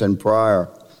 6 and prior.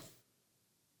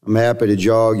 I'm happy to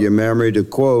jog your memory to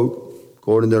quote,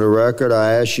 according to the record,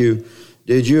 I asked you,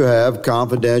 did you have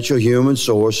confidential human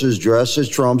sources dressed as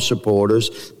Trump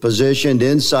supporters positioned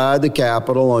inside the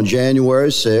Capitol on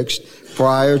January 6th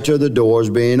prior to the doors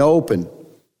being opened?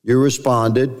 You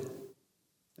responded,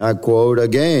 I quote,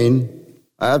 again,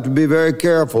 I have to be very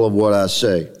careful of what I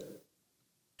say.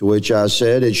 To which I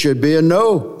said, it should be a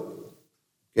no.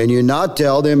 Can you not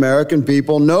tell the American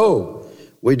people no?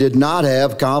 We did not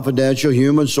have confidential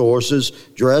human sources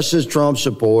dressed as Trump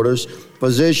supporters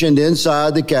positioned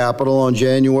inside the Capitol on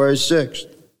January 6th.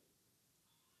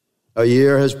 A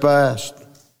year has passed.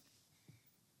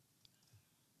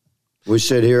 We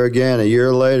sit here again a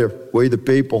year later, we the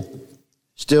people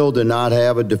still do not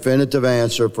have a definitive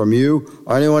answer from you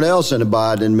or anyone else in the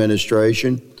Biden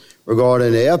administration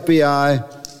regarding the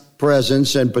FBI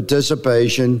presence and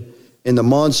participation in the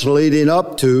months leading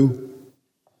up to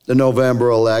the November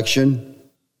election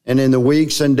and in the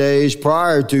weeks and days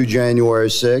prior to January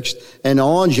 6th and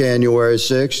on January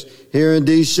 6th here in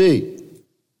D.C.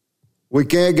 We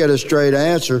can't get a straight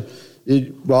answer,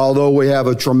 although we have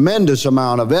a tremendous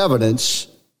amount of evidence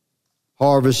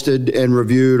harvested and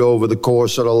reviewed over the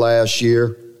course of the last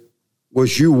year,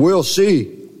 which you will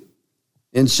see.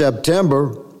 In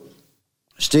September,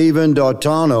 Stephen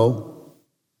D'Artano,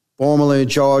 formerly in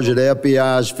charge of the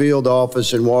FBI's field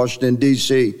office in Washington,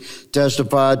 D.C.,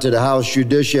 testified to the House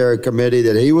Judiciary Committee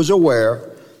that he was aware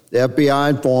the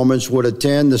FBI informants would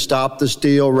attend the Stop the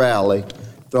Steal rally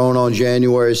thrown on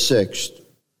January 6th.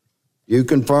 You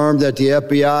confirmed that the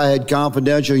FBI had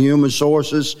confidential human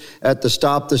sources at the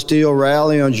Stop the Steal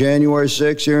rally on January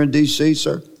 6th here in D.C.,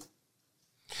 sir?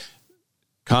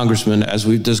 Congressman, as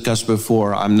we've discussed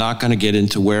before, I'm not going to get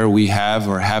into where we have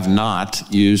or have not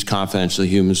used confidential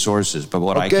human sources. But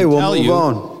what I can tell you,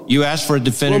 on. You asked for a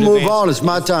definitive We'll move answer. on. It's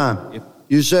my time.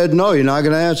 You said no, you're not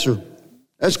going to answer.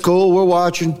 That's cool. We're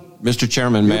watching. Mr.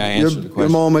 Chairman, may I answer the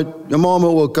question? Your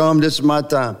moment will come. This is my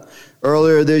time.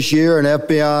 Earlier this year, an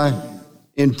FBI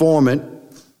informant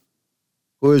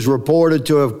who is reported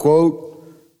to have, quote,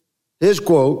 his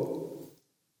quote,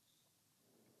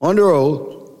 under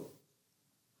oath,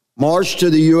 marched to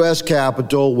the U.S.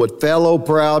 Capitol with fellow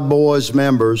Proud Boys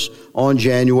members on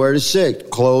January 6th,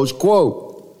 close quote.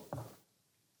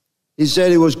 He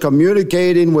said he was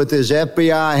communicating with his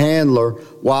FBI handler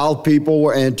while people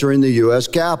were entering the U.S.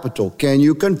 Capitol. Can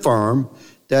you confirm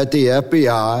that the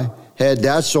FBI had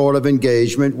that sort of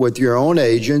engagement with your own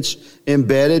agents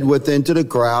embedded into the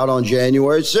crowd on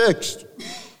January 6th?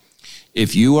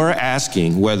 If you are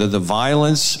asking whether the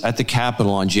violence at the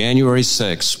Capitol on January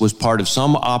 6th was part of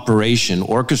some operation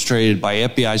orchestrated by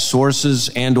FBI sources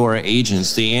and or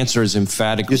agents, the answer is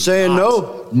emphatically You're saying not.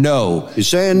 no? No. You're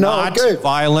saying no? Not okay.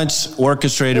 Violence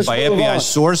orchestrated by FBI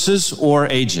sources or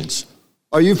agents.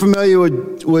 Are you familiar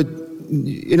with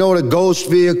you know what a ghost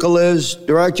vehicle is?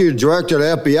 Director of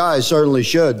the FBI certainly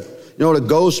should. You know what a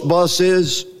ghost bus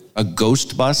is? A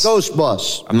ghost bus? Ghost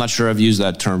bus. I'm not sure I've used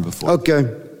that term before. Okay.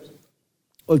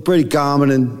 Well, it's pretty common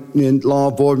in law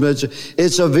enforcement.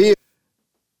 It's a vehicle.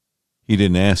 He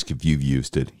didn't ask if you've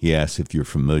used it. He asked if you're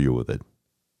familiar with it.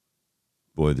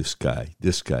 Boy, this guy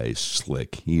is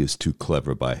slick. He is too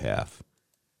clever by half.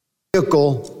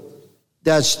 Vehicle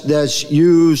that's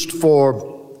used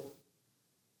for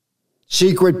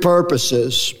secret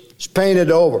purposes. It's painted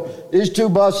over. These two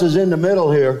buses in the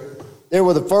middle here, they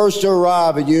were the first to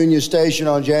arrive at Union Station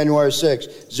on January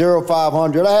 6th,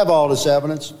 0500. I have all this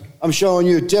evidence. I'm showing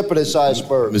you the tip of this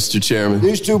iceberg. Mr. Chairman.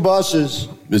 These two buses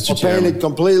Mr. are Chairman. painted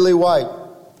completely white.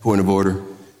 Point of order.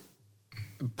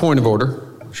 Point of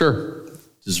order. Sure.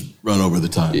 Just run over the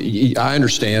time. I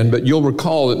understand, but you'll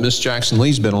recall that Ms.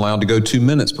 Jackson-Lee's been allowed to go 2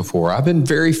 minutes before. I've been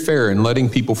very fair in letting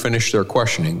people finish their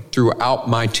questioning throughout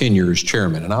my tenure as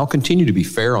chairman, and I'll continue to be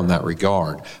fair on that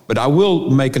regard. But I will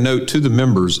make a note to the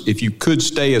members, if you could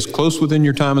stay as close within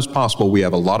your time as possible. We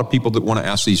have a lot of people that want to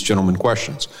ask these gentlemen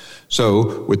questions.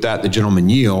 So with that, the gentleman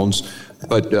yields.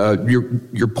 But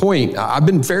your point, I've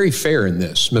been very fair in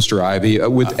this, Mr. Ivey,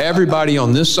 with everybody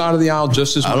on this side of the aisle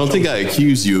just as much. I don't think I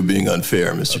accuse you of being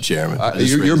unfair, Mr. Chairman.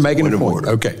 You're making a point.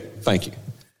 Okay, thank you.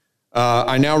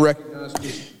 I now recognize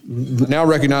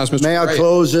Mr. May I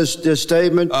close this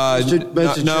statement,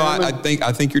 Mr. No, Chairman?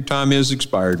 I think your time is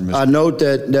expired, Mr. I note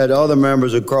that other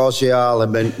members across the aisle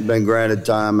have been granted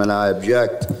time, and I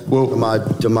object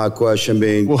to my question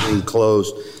being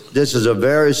closed. This is a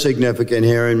very significant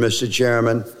hearing, Mr.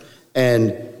 Chairman,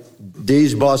 and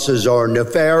these buses are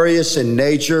nefarious in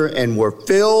nature and were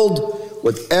filled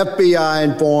with FBI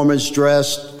informants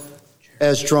dressed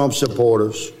as Trump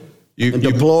supporters and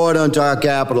deployed onto our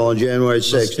Capitol on January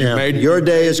 6th. Your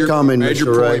day is coming,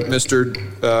 Mr. Ray.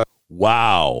 Mr.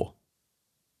 Wow.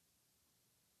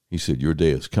 He said, your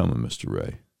day is coming, Mr.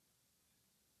 Ray.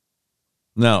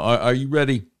 Now, are you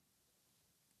ready?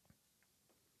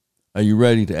 Are you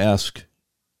ready to ask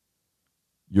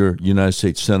your United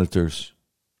States senators?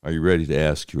 Are you ready to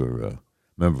ask your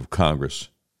member of Congress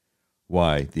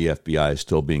why the FBI is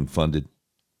still being funded?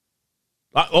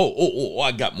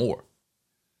 I got more.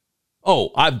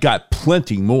 Oh, I've got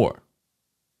plenty more.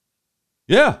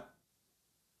 Yeah.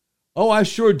 Oh, I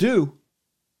sure do.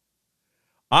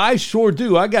 I sure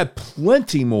do. I got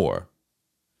plenty more.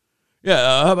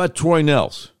 Yeah, how about Troy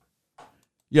Nels?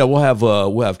 Yeah, we'll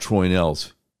have Troy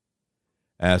Nels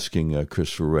asking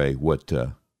Christopher Wray what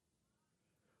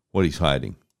he's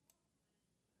hiding.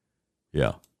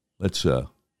 Yeah, let's go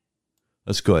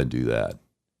ahead and do that.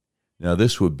 Now,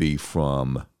 this would be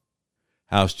from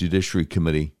House Judiciary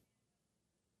Committee,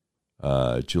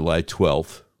 July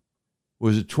 12th.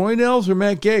 Was it Troy Nels or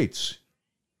Matt Gaetz?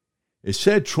 It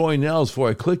said Troy Nels before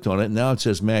I clicked on it, and now it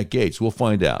says Matt Gaetz. We'll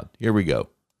find out. Here we go.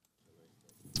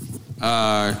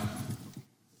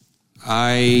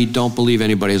 I don't believe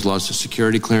anybody has lost a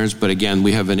security clearance, but again,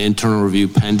 we have an internal review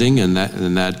pending, and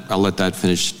that I'll let that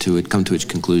come to its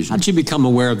conclusion. How did you become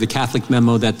aware of the Catholic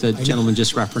memo that the gentleman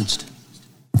just referenced?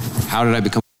 How did I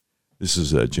become? This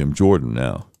is Jim Jordan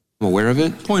now. I'm aware of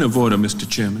it. Point of order, Mr.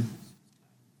 Chairman.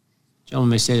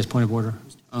 Gentleman may state his point of order.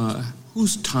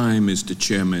 Whose time is the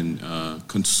chairman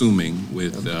consuming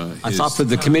with I thought for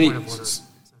the committee.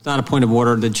 It's not a point of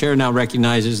order. The chair now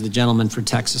recognizes the gentleman for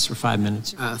Texas for 5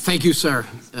 minutes. Thank you, sir.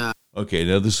 Okay,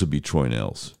 now this will be Troy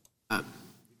Nels.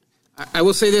 I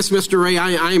will say this, Mr. Ray.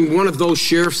 I am one of those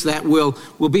sheriffs that will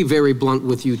be very blunt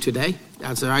with you today.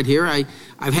 That's right here.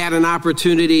 I've had an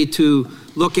opportunity to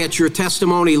look at your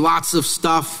testimony, lots of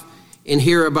stuff, and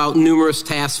hear about numerous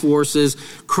task forces,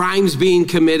 crimes being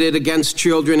committed against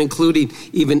children, including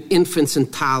even infants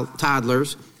and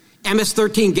toddlers.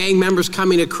 MS-13 gang members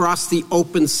coming across the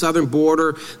open southern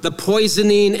border, the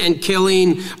poisoning and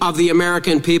killing of the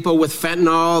American people with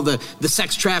fentanyl, the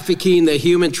sex trafficking, the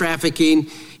human trafficking.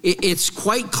 It's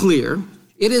quite clear,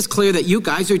 it is clear that you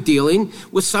guys are dealing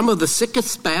with some of the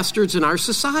sickest bastards in our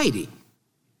society.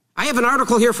 I have an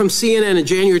article here from CNN in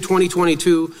January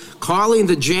 2022 calling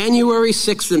the January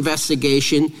 6th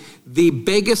investigation the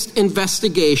biggest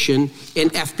investigation in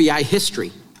FBI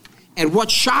history. And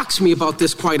what shocks me about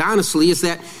this, quite honestly, is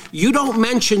that you don't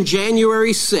mention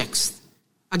January 6th.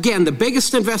 Again, the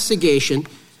biggest investigation,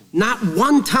 not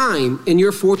one time in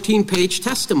your 14-page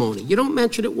testimony. You don't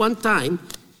mention it one time.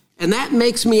 And that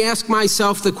makes me ask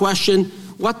myself the question,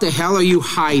 what the hell are you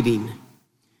hiding?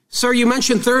 Sir, you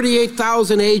mentioned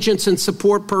 38,000 agents and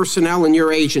support personnel in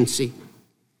your agency.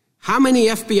 How many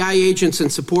FBI agents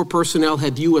and support personnel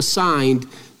have you assigned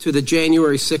to the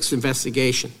January 6th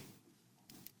investigation?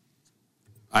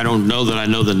 I don't know that I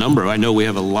know the number. I know we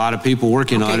have a lot of people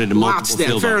working on it in multiple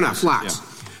field. Fair enough, lots. Yeah.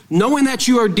 Knowing that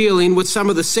you are dealing with some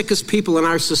of the sickest people in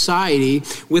our society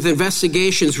with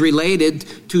investigations related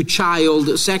to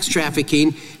child sex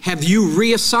trafficking, have you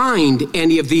reassigned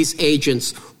any of these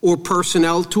agents or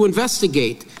personnel to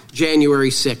investigate January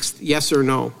 6th? Yes or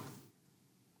no?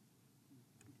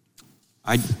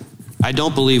 I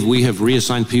don't believe we have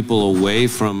reassigned people away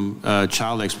from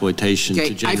child exploitation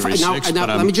to January 6th. Now,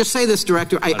 let me just say this,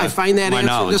 Director. I find that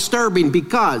answer disturbing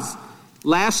because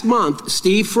last month,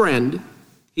 Steve Friend,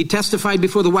 he testified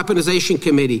before the Weaponization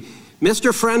Committee.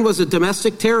 Mr. Friend was a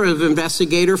domestic terrorism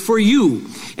investigator for you,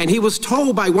 and he was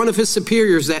told by one of his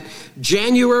superiors that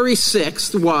January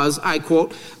 6th was, I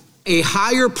quote, a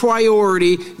higher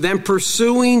priority than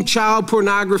pursuing child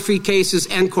pornography cases,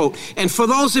 end quote. And for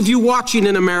those of you watching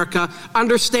in America,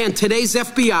 understand today's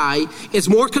FBI is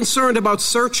more concerned about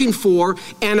searching for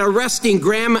and arresting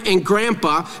Grandma and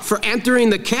Grandpa for entering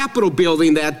the Capitol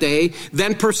building that day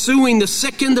than pursuing the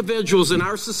sick individuals in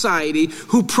our society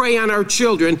who prey on our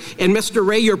children. And Mr.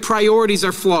 Wray, your priorities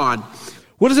are flawed.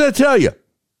 What does that tell you?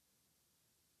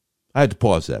 I had to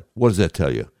pause that. What does that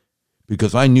tell you?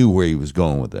 Because I knew where he was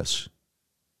going with this.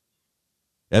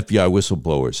 FBI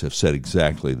whistleblowers have said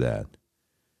exactly that.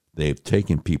 They've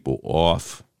taken people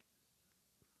off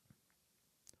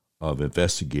of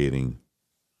investigating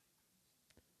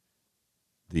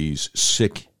these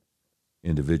sick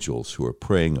individuals who are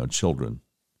preying on children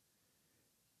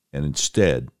and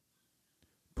instead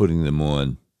putting them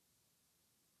on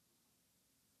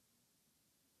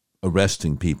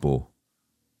arresting people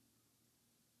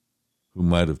who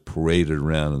might have paraded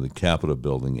around in the Capitol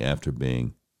building after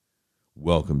being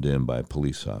welcomed in by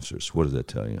police officers. What does that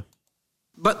tell you?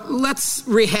 But let's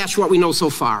rehash what we know so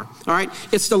far, all right?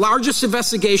 It's the largest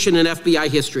investigation in FBI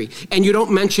history, and you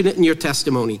don't mention it in your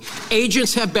testimony.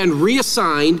 Agents have been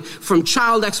reassigned from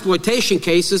child exploitation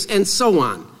cases and so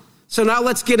on. So now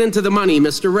let's get into the money,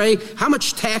 Mr. Wray. How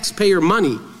much taxpayer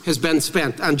money has been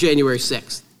spent on January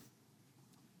 6th?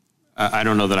 I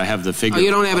don't know that I have the figure you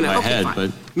don't have in it. my Okay, head, fine.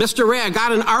 but Mr. Wray, I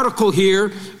got an article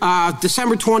here,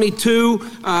 December 22,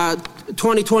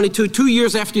 2022, 2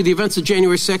 years after the events of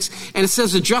January 6th, and it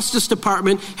says the Justice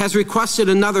Department has requested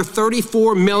another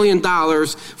 $34 million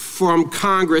from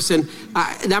Congress. And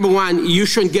number one, you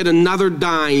shouldn't get another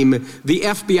dime. The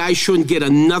FBI shouldn't get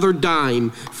another dime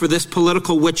for this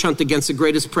political witch hunt against the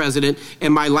greatest president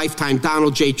in my lifetime,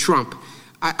 Donald J. Trump.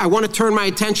 I want to turn my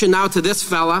attention now to this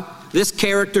fella, this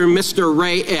character, Mr.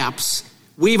 Ray Epps.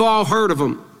 We've all heard of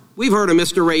him. We've heard of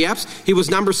Mr. Ray Epps. He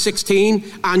was number 16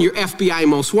 on your FBI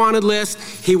most wanted list.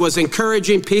 He was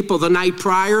encouraging people the night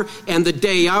prior and the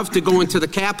day of to go into the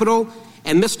Capitol.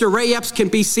 And Mr. Ray Epps can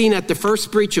be seen at the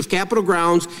first breach of Capitol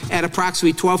grounds at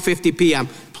approximately 12:50 p.m.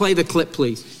 Play the clip,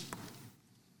 please.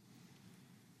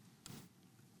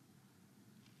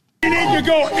 We need to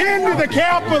go into the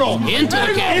Capitol. Into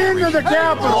the Capitol. Into the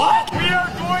Capitol. What? We are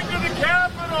going to the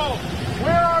Capitol,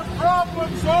 where our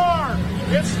problems are.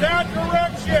 It's that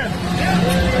direction.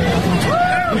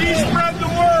 Please spread the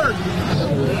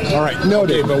word. All right,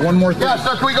 noted. But one more thing. Yeah,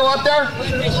 so can we go up there?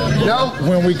 No?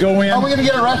 When we go in, are we going to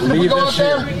get arrested if we go up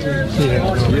there?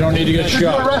 Yeah. You don't need to get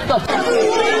shot. Arrest us.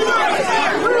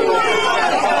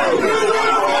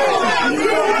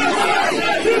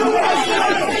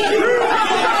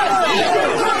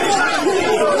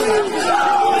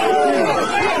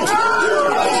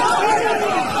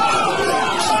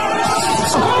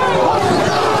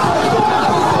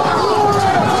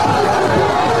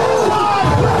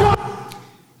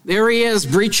 There he is,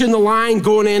 breaching the line,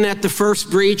 going in at the first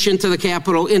breach into the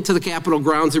Capitol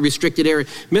grounds, a restricted area.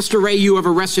 Mr. Ray, you have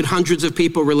arrested hundreds of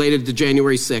people related to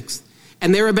January 6th.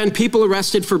 And there have been people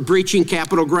arrested for breaching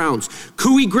Capitol grounds.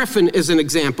 Cooey Griffin is an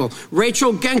example.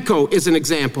 Rachel Genko is an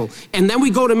example. And then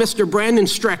we go to Mr. Brandon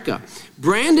Strecka.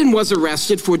 Brandon was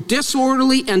arrested for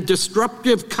disorderly and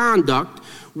disruptive conduct,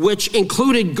 which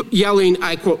included yelling,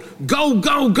 I quote, "Go,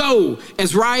 go, go,"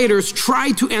 as rioters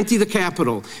tried to empty the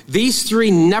Capitol. These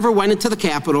three never went into the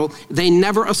Capitol. They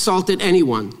never assaulted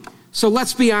anyone. So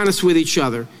let's be honest with each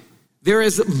other. There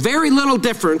is very little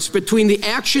difference between the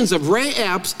actions of Ray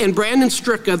Epps and Brandon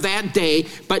Strecka that day,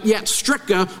 but yet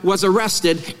Strecka was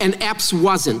arrested and Epps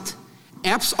wasn't.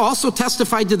 Epps also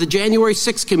testified to the January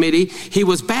 6th committee. He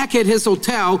was back at his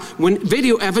hotel when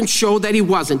video evidence showed that he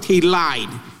wasn't. He lied.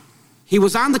 He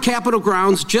was on the Capitol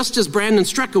grounds just as Brandon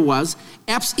Strecka was.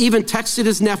 Epps even texted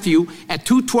his nephew at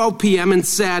 2:12 p.m. and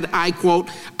said, I quote,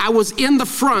 "I was in the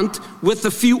front with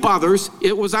a few others.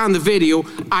 It was on the video.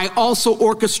 I also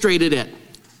orchestrated it."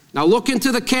 Now look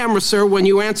into the camera, sir, when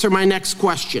you answer my next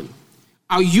question.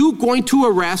 Are you going to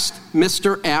arrest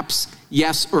Mr. Epps,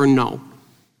 yes or no?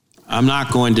 I'm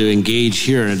not going to engage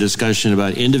here in a discussion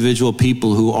about individual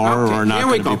people who are or are not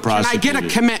going to be prosecuted. Can I get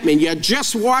a commitment? You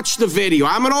just watched the video.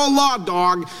 I'm an old law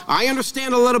dog. I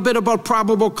understand a little bit about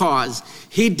probable cause.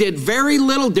 He did very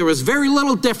little. There was very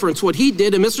little difference what he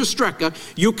did and Mr. Strecka.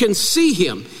 You can see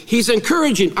him. He's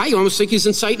encouraging. I almost think he's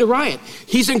inciting a riot.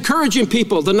 He's encouraging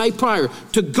people the night prior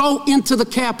to go into the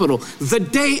Capitol. The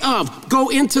day of, go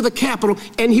into the Capitol.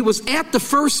 And he was at the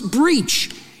first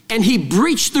breach. And he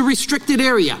breached the restricted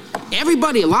area.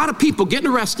 Everybody, a lot of people getting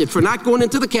arrested for not going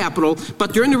into the Capitol,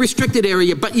 but they're in the restricted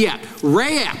area. But yet,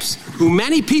 Ray Epps, who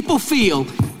many people feel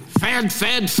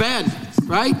fed,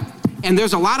 right? And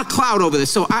there's a lot of clout over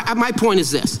this. So my point is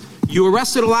this. You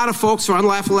arrested a lot of folks for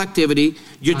unlawful activity.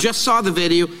 You just saw the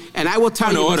video. And I will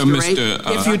tell you, Mr.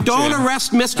 Ray, if you don't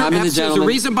arrest Mr. Epps, there's a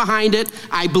reason behind it.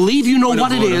 I believe you know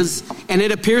what it is. And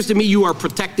it appears to me you are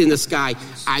protecting this guy.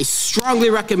 I strongly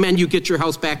recommend you get your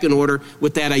house back in order.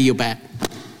 With that, I yield back.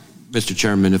 Mr.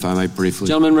 Chairman, if I might briefly.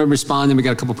 Gentlemen, respond, then we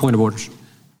got a couple point of orders.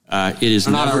 It is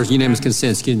not unanimous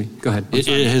consent. Excuse me. Go ahead. It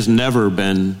has never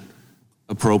been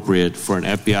appropriate for an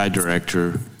FBI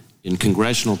director in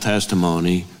congressional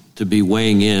testimony to be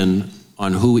weighing in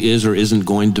on who is or isn't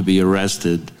going to be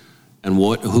arrested and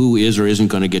who is or isn't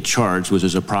going to get charged, which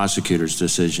is a prosecutor's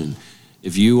decision.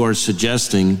 If you are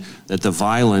suggesting that the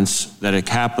violence at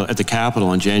the Capitol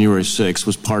on January 6th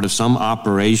was part of some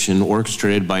operation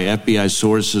orchestrated by FBI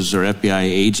sources or FBI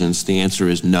agents, the answer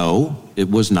is no,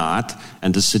 it was not.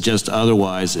 And to suggest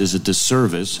otherwise is a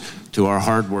disservice to our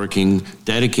hardworking,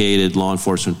 dedicated law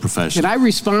enforcement professionals. Can I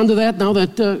respond to that now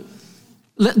that...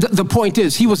 The point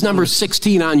is, he was number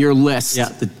 16 on your list.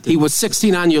 Yeah, he was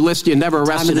 16 on your list. You never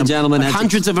arrested him. But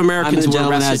hundreds of Americans were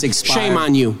arrested. Shame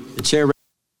on you. The chair.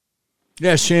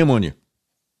 Yeah, shame on you.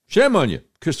 Shame on you,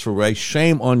 Christopher Wray.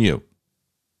 Shame on you.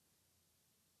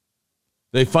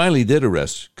 They finally did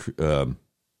arrest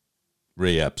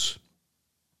Ray Epps.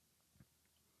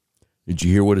 Did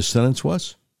you hear what his sentence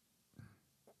was?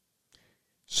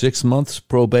 6 months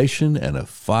probation and a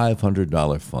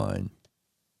 $500 fine.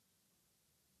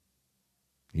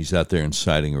 He's out there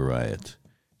inciting a riot.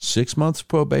 6 months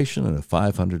probation and a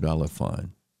 $500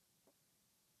 fine.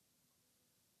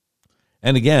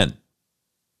 And again,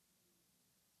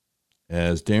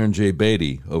 as Darren J.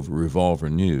 Beatty over Revolver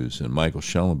News and Michael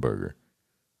Schellenberger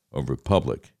over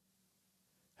Public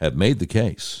have made the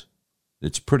case,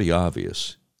 it's pretty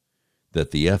obvious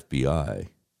that the FBI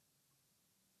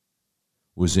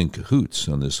was in cahoots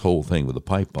on this whole thing with the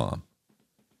pipe bomb.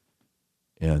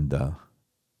 And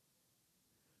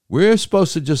we're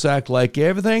supposed to just act like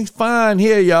everything's fine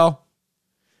here, y'all.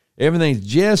 Everything's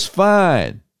just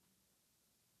fine.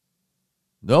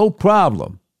 No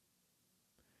problem.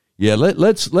 Yeah,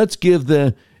 let's give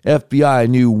the FBI a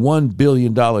new $1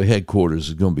 billion headquarters.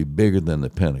 It's going to be bigger than the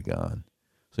Pentagon.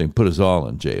 So they can put us all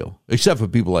in jail, except for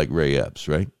people like Ray Epps,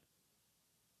 right?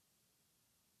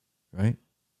 Right?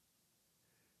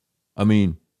 I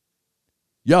mean,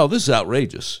 y'all, this is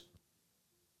outrageous.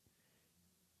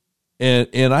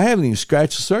 And I haven't even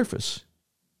scratched the surface.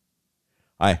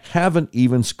 I haven't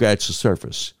even scratched the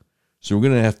surface. So we're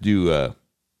going to have to do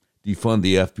Defund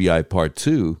the FBI Part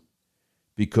 2,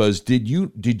 because did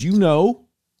you know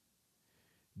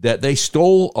that they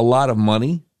stole a lot of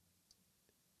money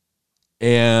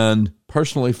and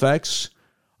personal effects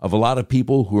of a lot of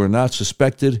people who are not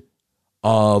suspected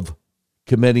of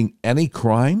committing any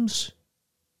crimes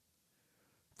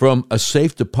from a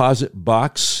safe deposit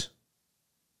box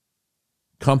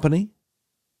company?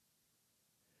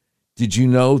 Did you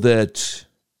know that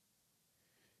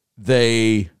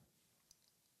they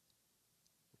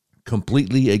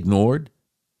completely ignored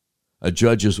a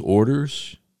judge's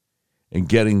orders in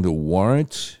getting the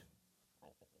warrant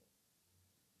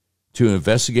to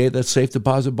investigate that safe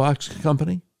deposit box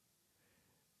company?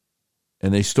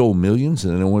 And they stole millions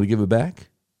and they don't want to give it back?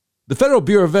 The Federal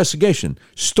Bureau of Investigation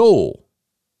stole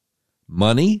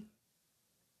money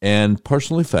and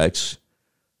personal effects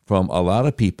from a lot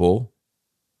of people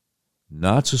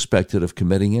not suspected of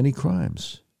committing any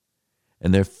crimes.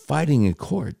 And they're fighting in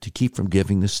court to keep from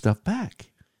giving this stuff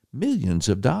back. Millions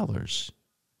of dollars.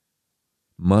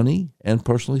 Money and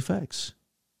personal effects.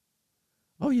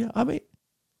 Oh, yeah. I mean,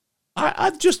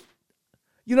 I've just,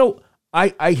 I've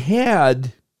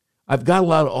got a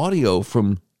lot of audio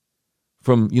from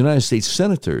United States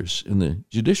senators in the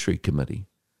Judiciary Committee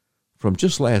from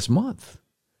just last month,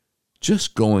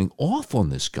 just going off on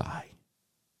this guy.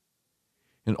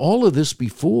 And all of this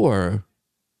before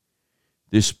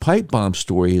this pipe bomb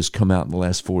story has come out in the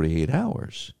last 48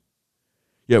 hours.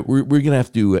 Yeah, we're going to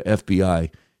have to do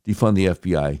FBI, Defund the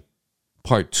FBI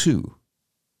Part 2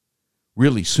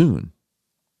 really soon,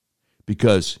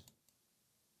 because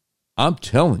I'm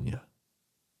telling you,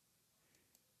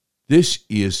 this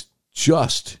is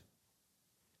just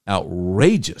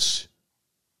outrageous.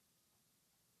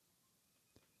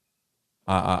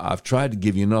 I've tried to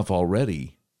give you enough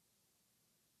already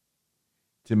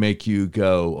to make you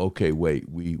go, okay, wait,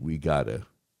 we gotta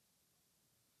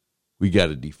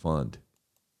defund.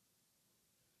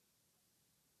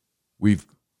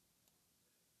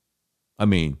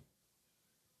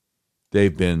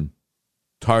 They've been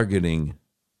targeting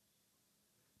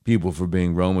people for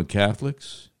being Roman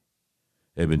Catholics.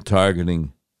 They've been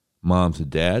targeting moms and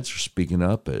dads for speaking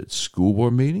up at school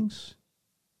board meetings.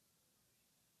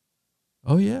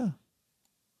 Oh, yeah.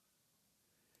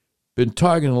 Been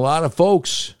targeting a lot of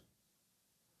folks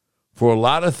for a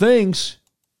lot of things.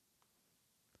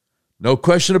 No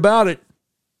question about it.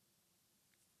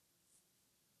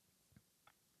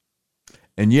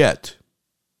 And yet,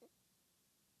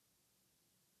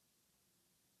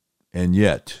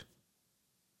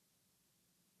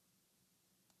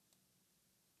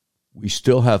 we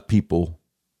still have people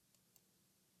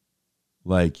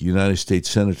like United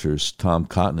States Senators Tom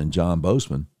Cotton and John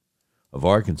Bozeman of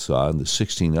Arkansas and the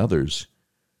 16 others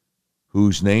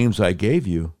whose names I gave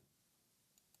you,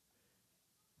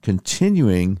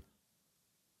 continuing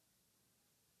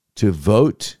to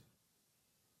vote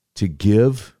to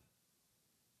give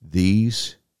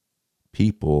these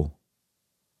people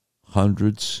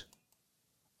hundreds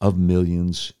of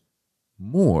millions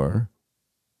more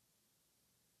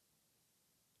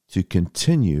to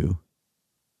continue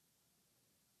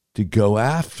to go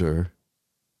after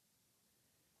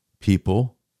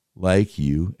people like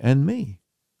you and me.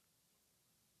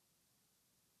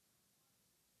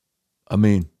 I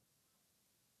mean,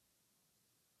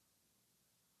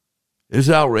 it's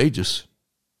outrageous.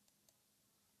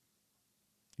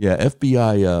 Yeah,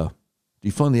 FBI,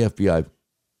 Defund the FBI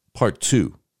Part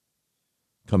 2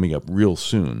 coming up real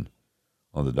soon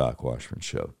on the Doc Washburn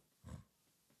Show.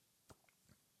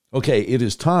 Okay, it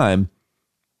is time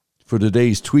for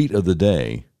today's tweet of the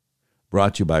day,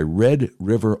 brought to you by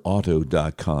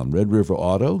RedRiverAuto.com. Red River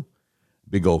Auto,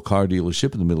 big old car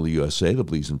dealership in the middle of the USA that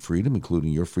believes in freedom,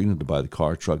 including your freedom to buy the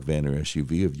car, truck, van, or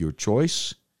SUV of your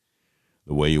choice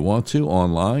the way you want to,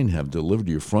 online, have delivered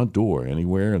to your front door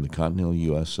anywhere in the continental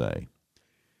USA.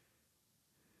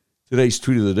 Today's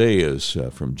tweet of the day is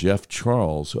from Jeff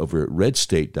Charles over at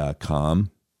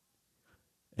RedState.com,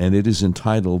 and it is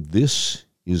entitled, "This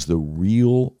is the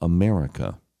Real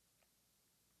America."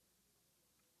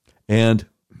 And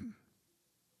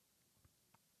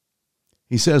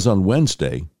he says, on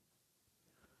Wednesday,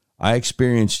 I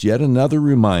experienced yet another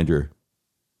reminder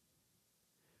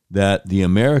that the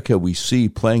America we see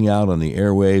playing out on the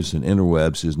airwaves and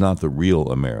interwebs is not the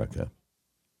real America.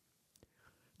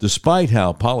 Despite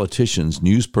how politicians,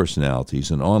 news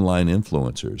personalities, and online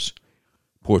influencers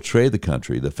portray the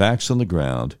country, the facts on the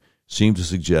ground seem to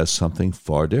suggest something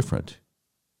far different.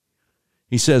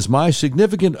 He says, my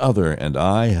significant other and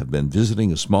I have been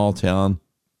visiting a small town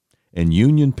in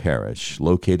Union Parish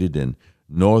located in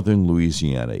northern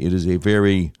Louisiana. It is a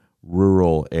very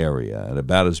rural area and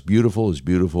about as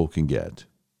beautiful can get.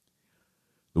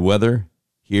 The weather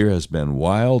here has been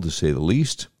wild, to say the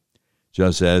least,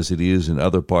 just as it is in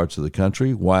other parts of the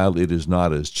country, while it is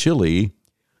not as chilly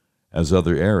as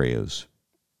other areas.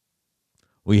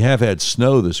 We have had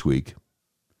snow this week,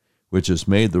 which has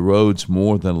made the roads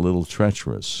more than a little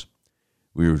treacherous.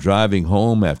 We were driving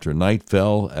home after night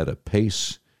fell at a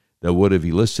pace that would have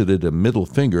elicited a middle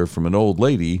finger from an old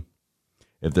lady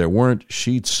if there weren't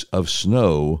sheets of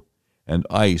snow and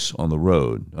ice on the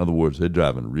road. In other words, they're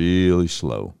driving really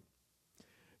slow.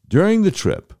 During the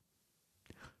trip,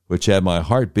 which had my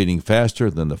heart beating faster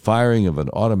than the firing of an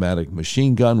automatic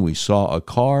machine gun, we saw a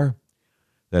car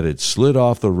that had slid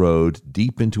off the road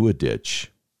deep into a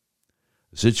ditch,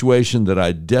 a situation that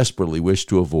I desperately wish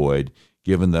to avoid,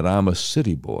 given that I'm a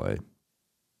city boy.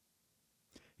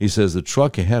 He says the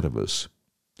truck ahead of us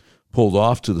pulled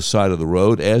off to the side of the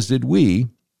road, as did we,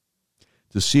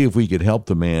 to see if we could help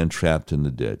the man trapped in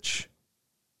the ditch.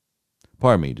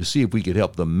 To see if we could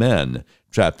help the men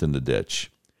trapped in the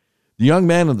ditch. The young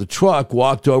man in the truck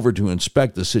walked over to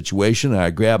inspect the situation, and I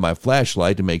grabbed my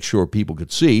flashlight to make sure people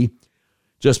could see.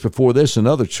 Just before this,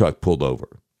 another truck pulled over,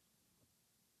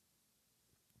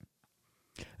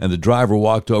 and the driver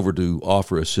walked over to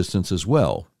offer assistance as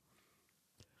well.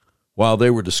 While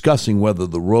they were discussing whether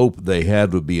the rope they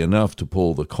had would be enough to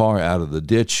pull the car out of the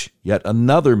ditch, yet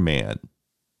another man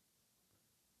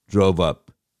drove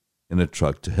up in a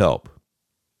truck to help.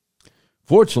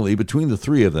 Fortunately, between the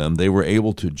three of them, they were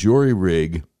able to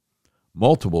jury-rig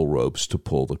multiple ropes to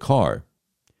pull the car.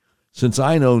 Since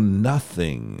I know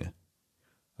nothing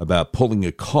about pulling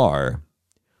a car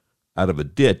out of a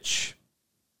ditch,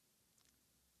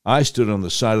 I stood on the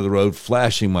side of the road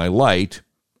flashing my light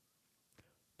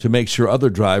to make sure other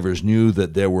drivers knew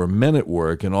that there were men at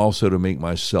work and also to make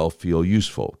myself feel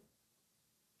useful.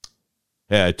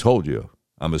 Hey, I told you,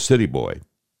 I'm a city boy.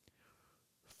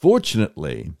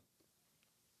 Fortunately,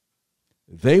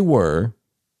 they were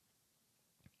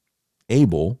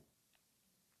able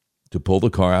to pull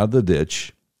the car out of the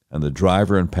ditch, and the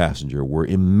driver and passenger were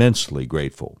immensely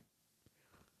grateful.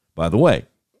 By the way,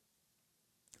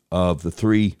 of the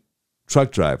 3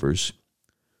 truck drivers,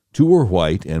 2 were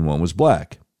white and 1 was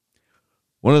black.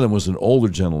 One of them was an older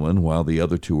gentleman, while the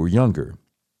other 2 were younger.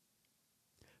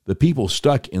 The people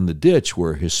stuck in the ditch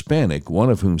were Hispanic, one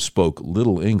of whom spoke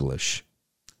little English.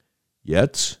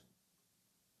 Yet,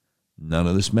 none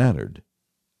of this mattered.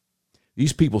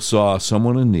 These people saw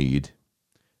someone in need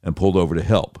and pulled over to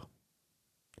help.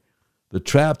 The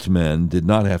trapped men did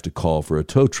not have to call for a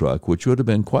tow truck, which would have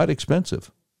been quite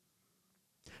expensive.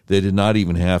 They did not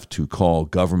even have to call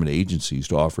government agencies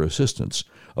to offer assistance.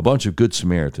 A bunch of good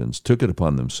Samaritans took it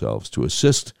upon themselves to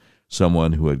assist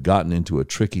someone who had gotten into a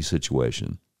tricky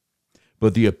situation.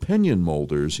 But the opinion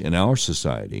molders in our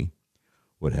society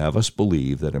would have us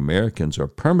believe that Americans are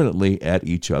permanently at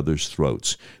each other's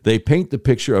throats. They paint the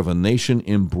picture of a nation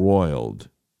embroiled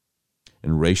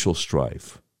in racial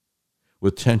strife,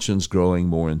 with tensions growing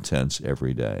more intense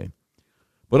every day.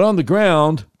 But on the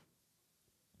ground,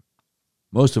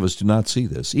 most of us do not see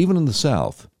this, even in the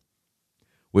South,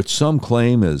 which some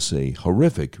claim is a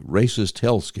horrific racist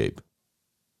hellscape.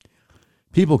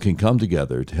 People can come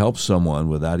together to help someone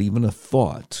without even a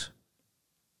thought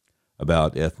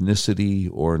about ethnicity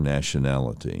or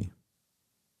nationality.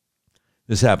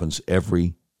 This happens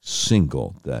every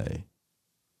single day.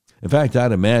 In fact,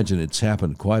 I'd imagine it's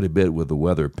happened quite a bit with the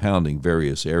weather pounding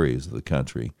various areas of the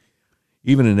country.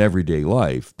 Even in everyday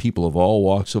life, people of all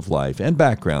walks of life and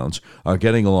backgrounds are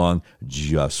getting along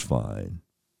just fine.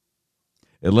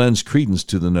 It lends credence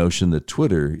to the notion that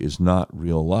Twitter is not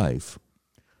real life.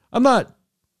 I'm not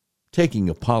taking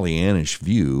a Pollyannish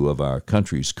view of our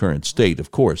country's current state. Of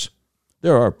course,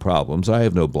 there are problems I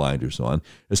have no blinders on,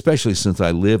 especially since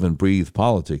I live and breathe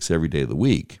politics every day of the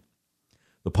week.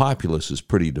 The populace is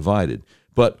pretty divided.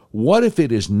 But what if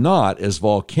it is not as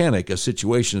volcanic a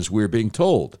situation as we're being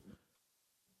told?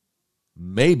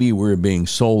 Maybe we're being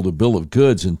sold a bill of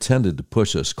goods intended to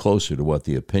push us closer to what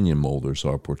the opinion molders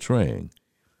are portraying.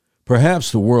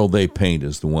 Perhaps the world they paint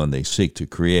is the one they seek to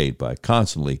create by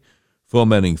constantly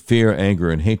fomenting fear,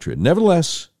 anger, and hatred.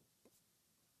 Nevertheless,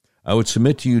 I would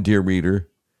submit to you, dear reader,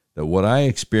 that what I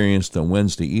experienced on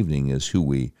Wednesday evening is who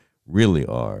we really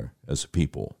are as a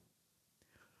people.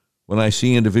 When I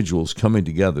see individuals coming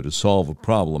together to solve a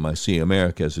problem, I see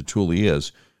America as it truly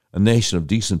is, a nation of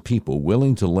decent people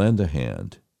willing to lend a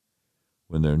hand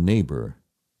when their neighbor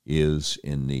is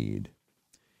in need.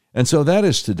 And so that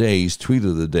is today's tweet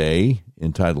of the day,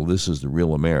 entitled "This is the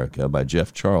Real America" by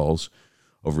Jeff Charles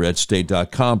over at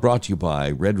state.com, brought to you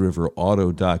by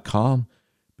RedRiverAuto.com,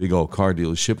 big old car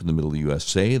dealership in the middle of the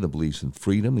USA that believes in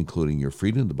freedom, including your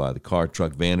freedom to buy the car,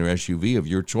 truck, van, or SUV of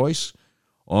your choice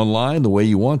online the way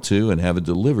you want to and have it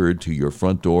delivered to your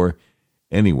front door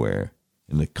anywhere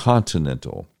in the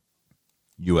continental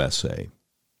USA.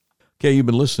 Okay, you've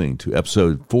been listening to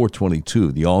episode 422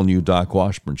 of the all-new Doc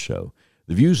Washburn Show.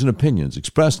 The views and opinions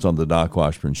expressed on the Doc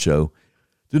Washburn Show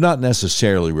do not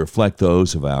necessarily reflect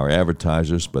those of our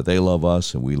advertisers, but they love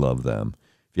us and we love them.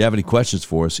 If you have any questions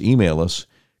for us, email us,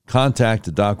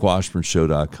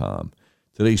 contact@docwashburnshow.com.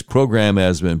 Today's program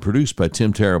has been produced by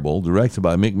Tim Terrible, directed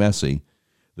by Mick Messy.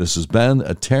 This has been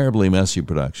a terribly messy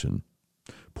production.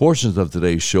 Portions of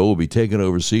today's show will be taken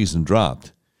overseas and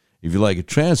dropped. If you'd like a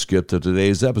transcript of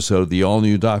today's episode of the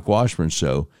all-new Doc Washburn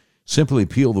Show, simply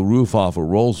peel the roof off a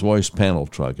Rolls-Royce panel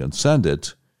truck and send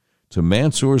it to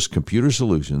Mansour's Computer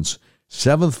Solutions,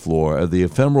 7th floor of the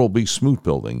Ephemeral B. Smoot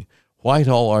Building,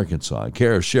 Whitehall, Arkansas, in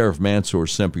care of Sheriff Mansour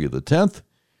Semper X,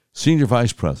 Senior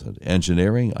Vice President,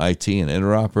 Engineering, IT, and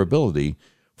Interoperability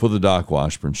for the Doc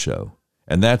Washburn Show.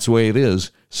 And that's the way it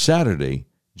is, Saturday,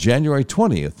 January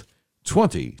 20th,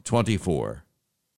 2024.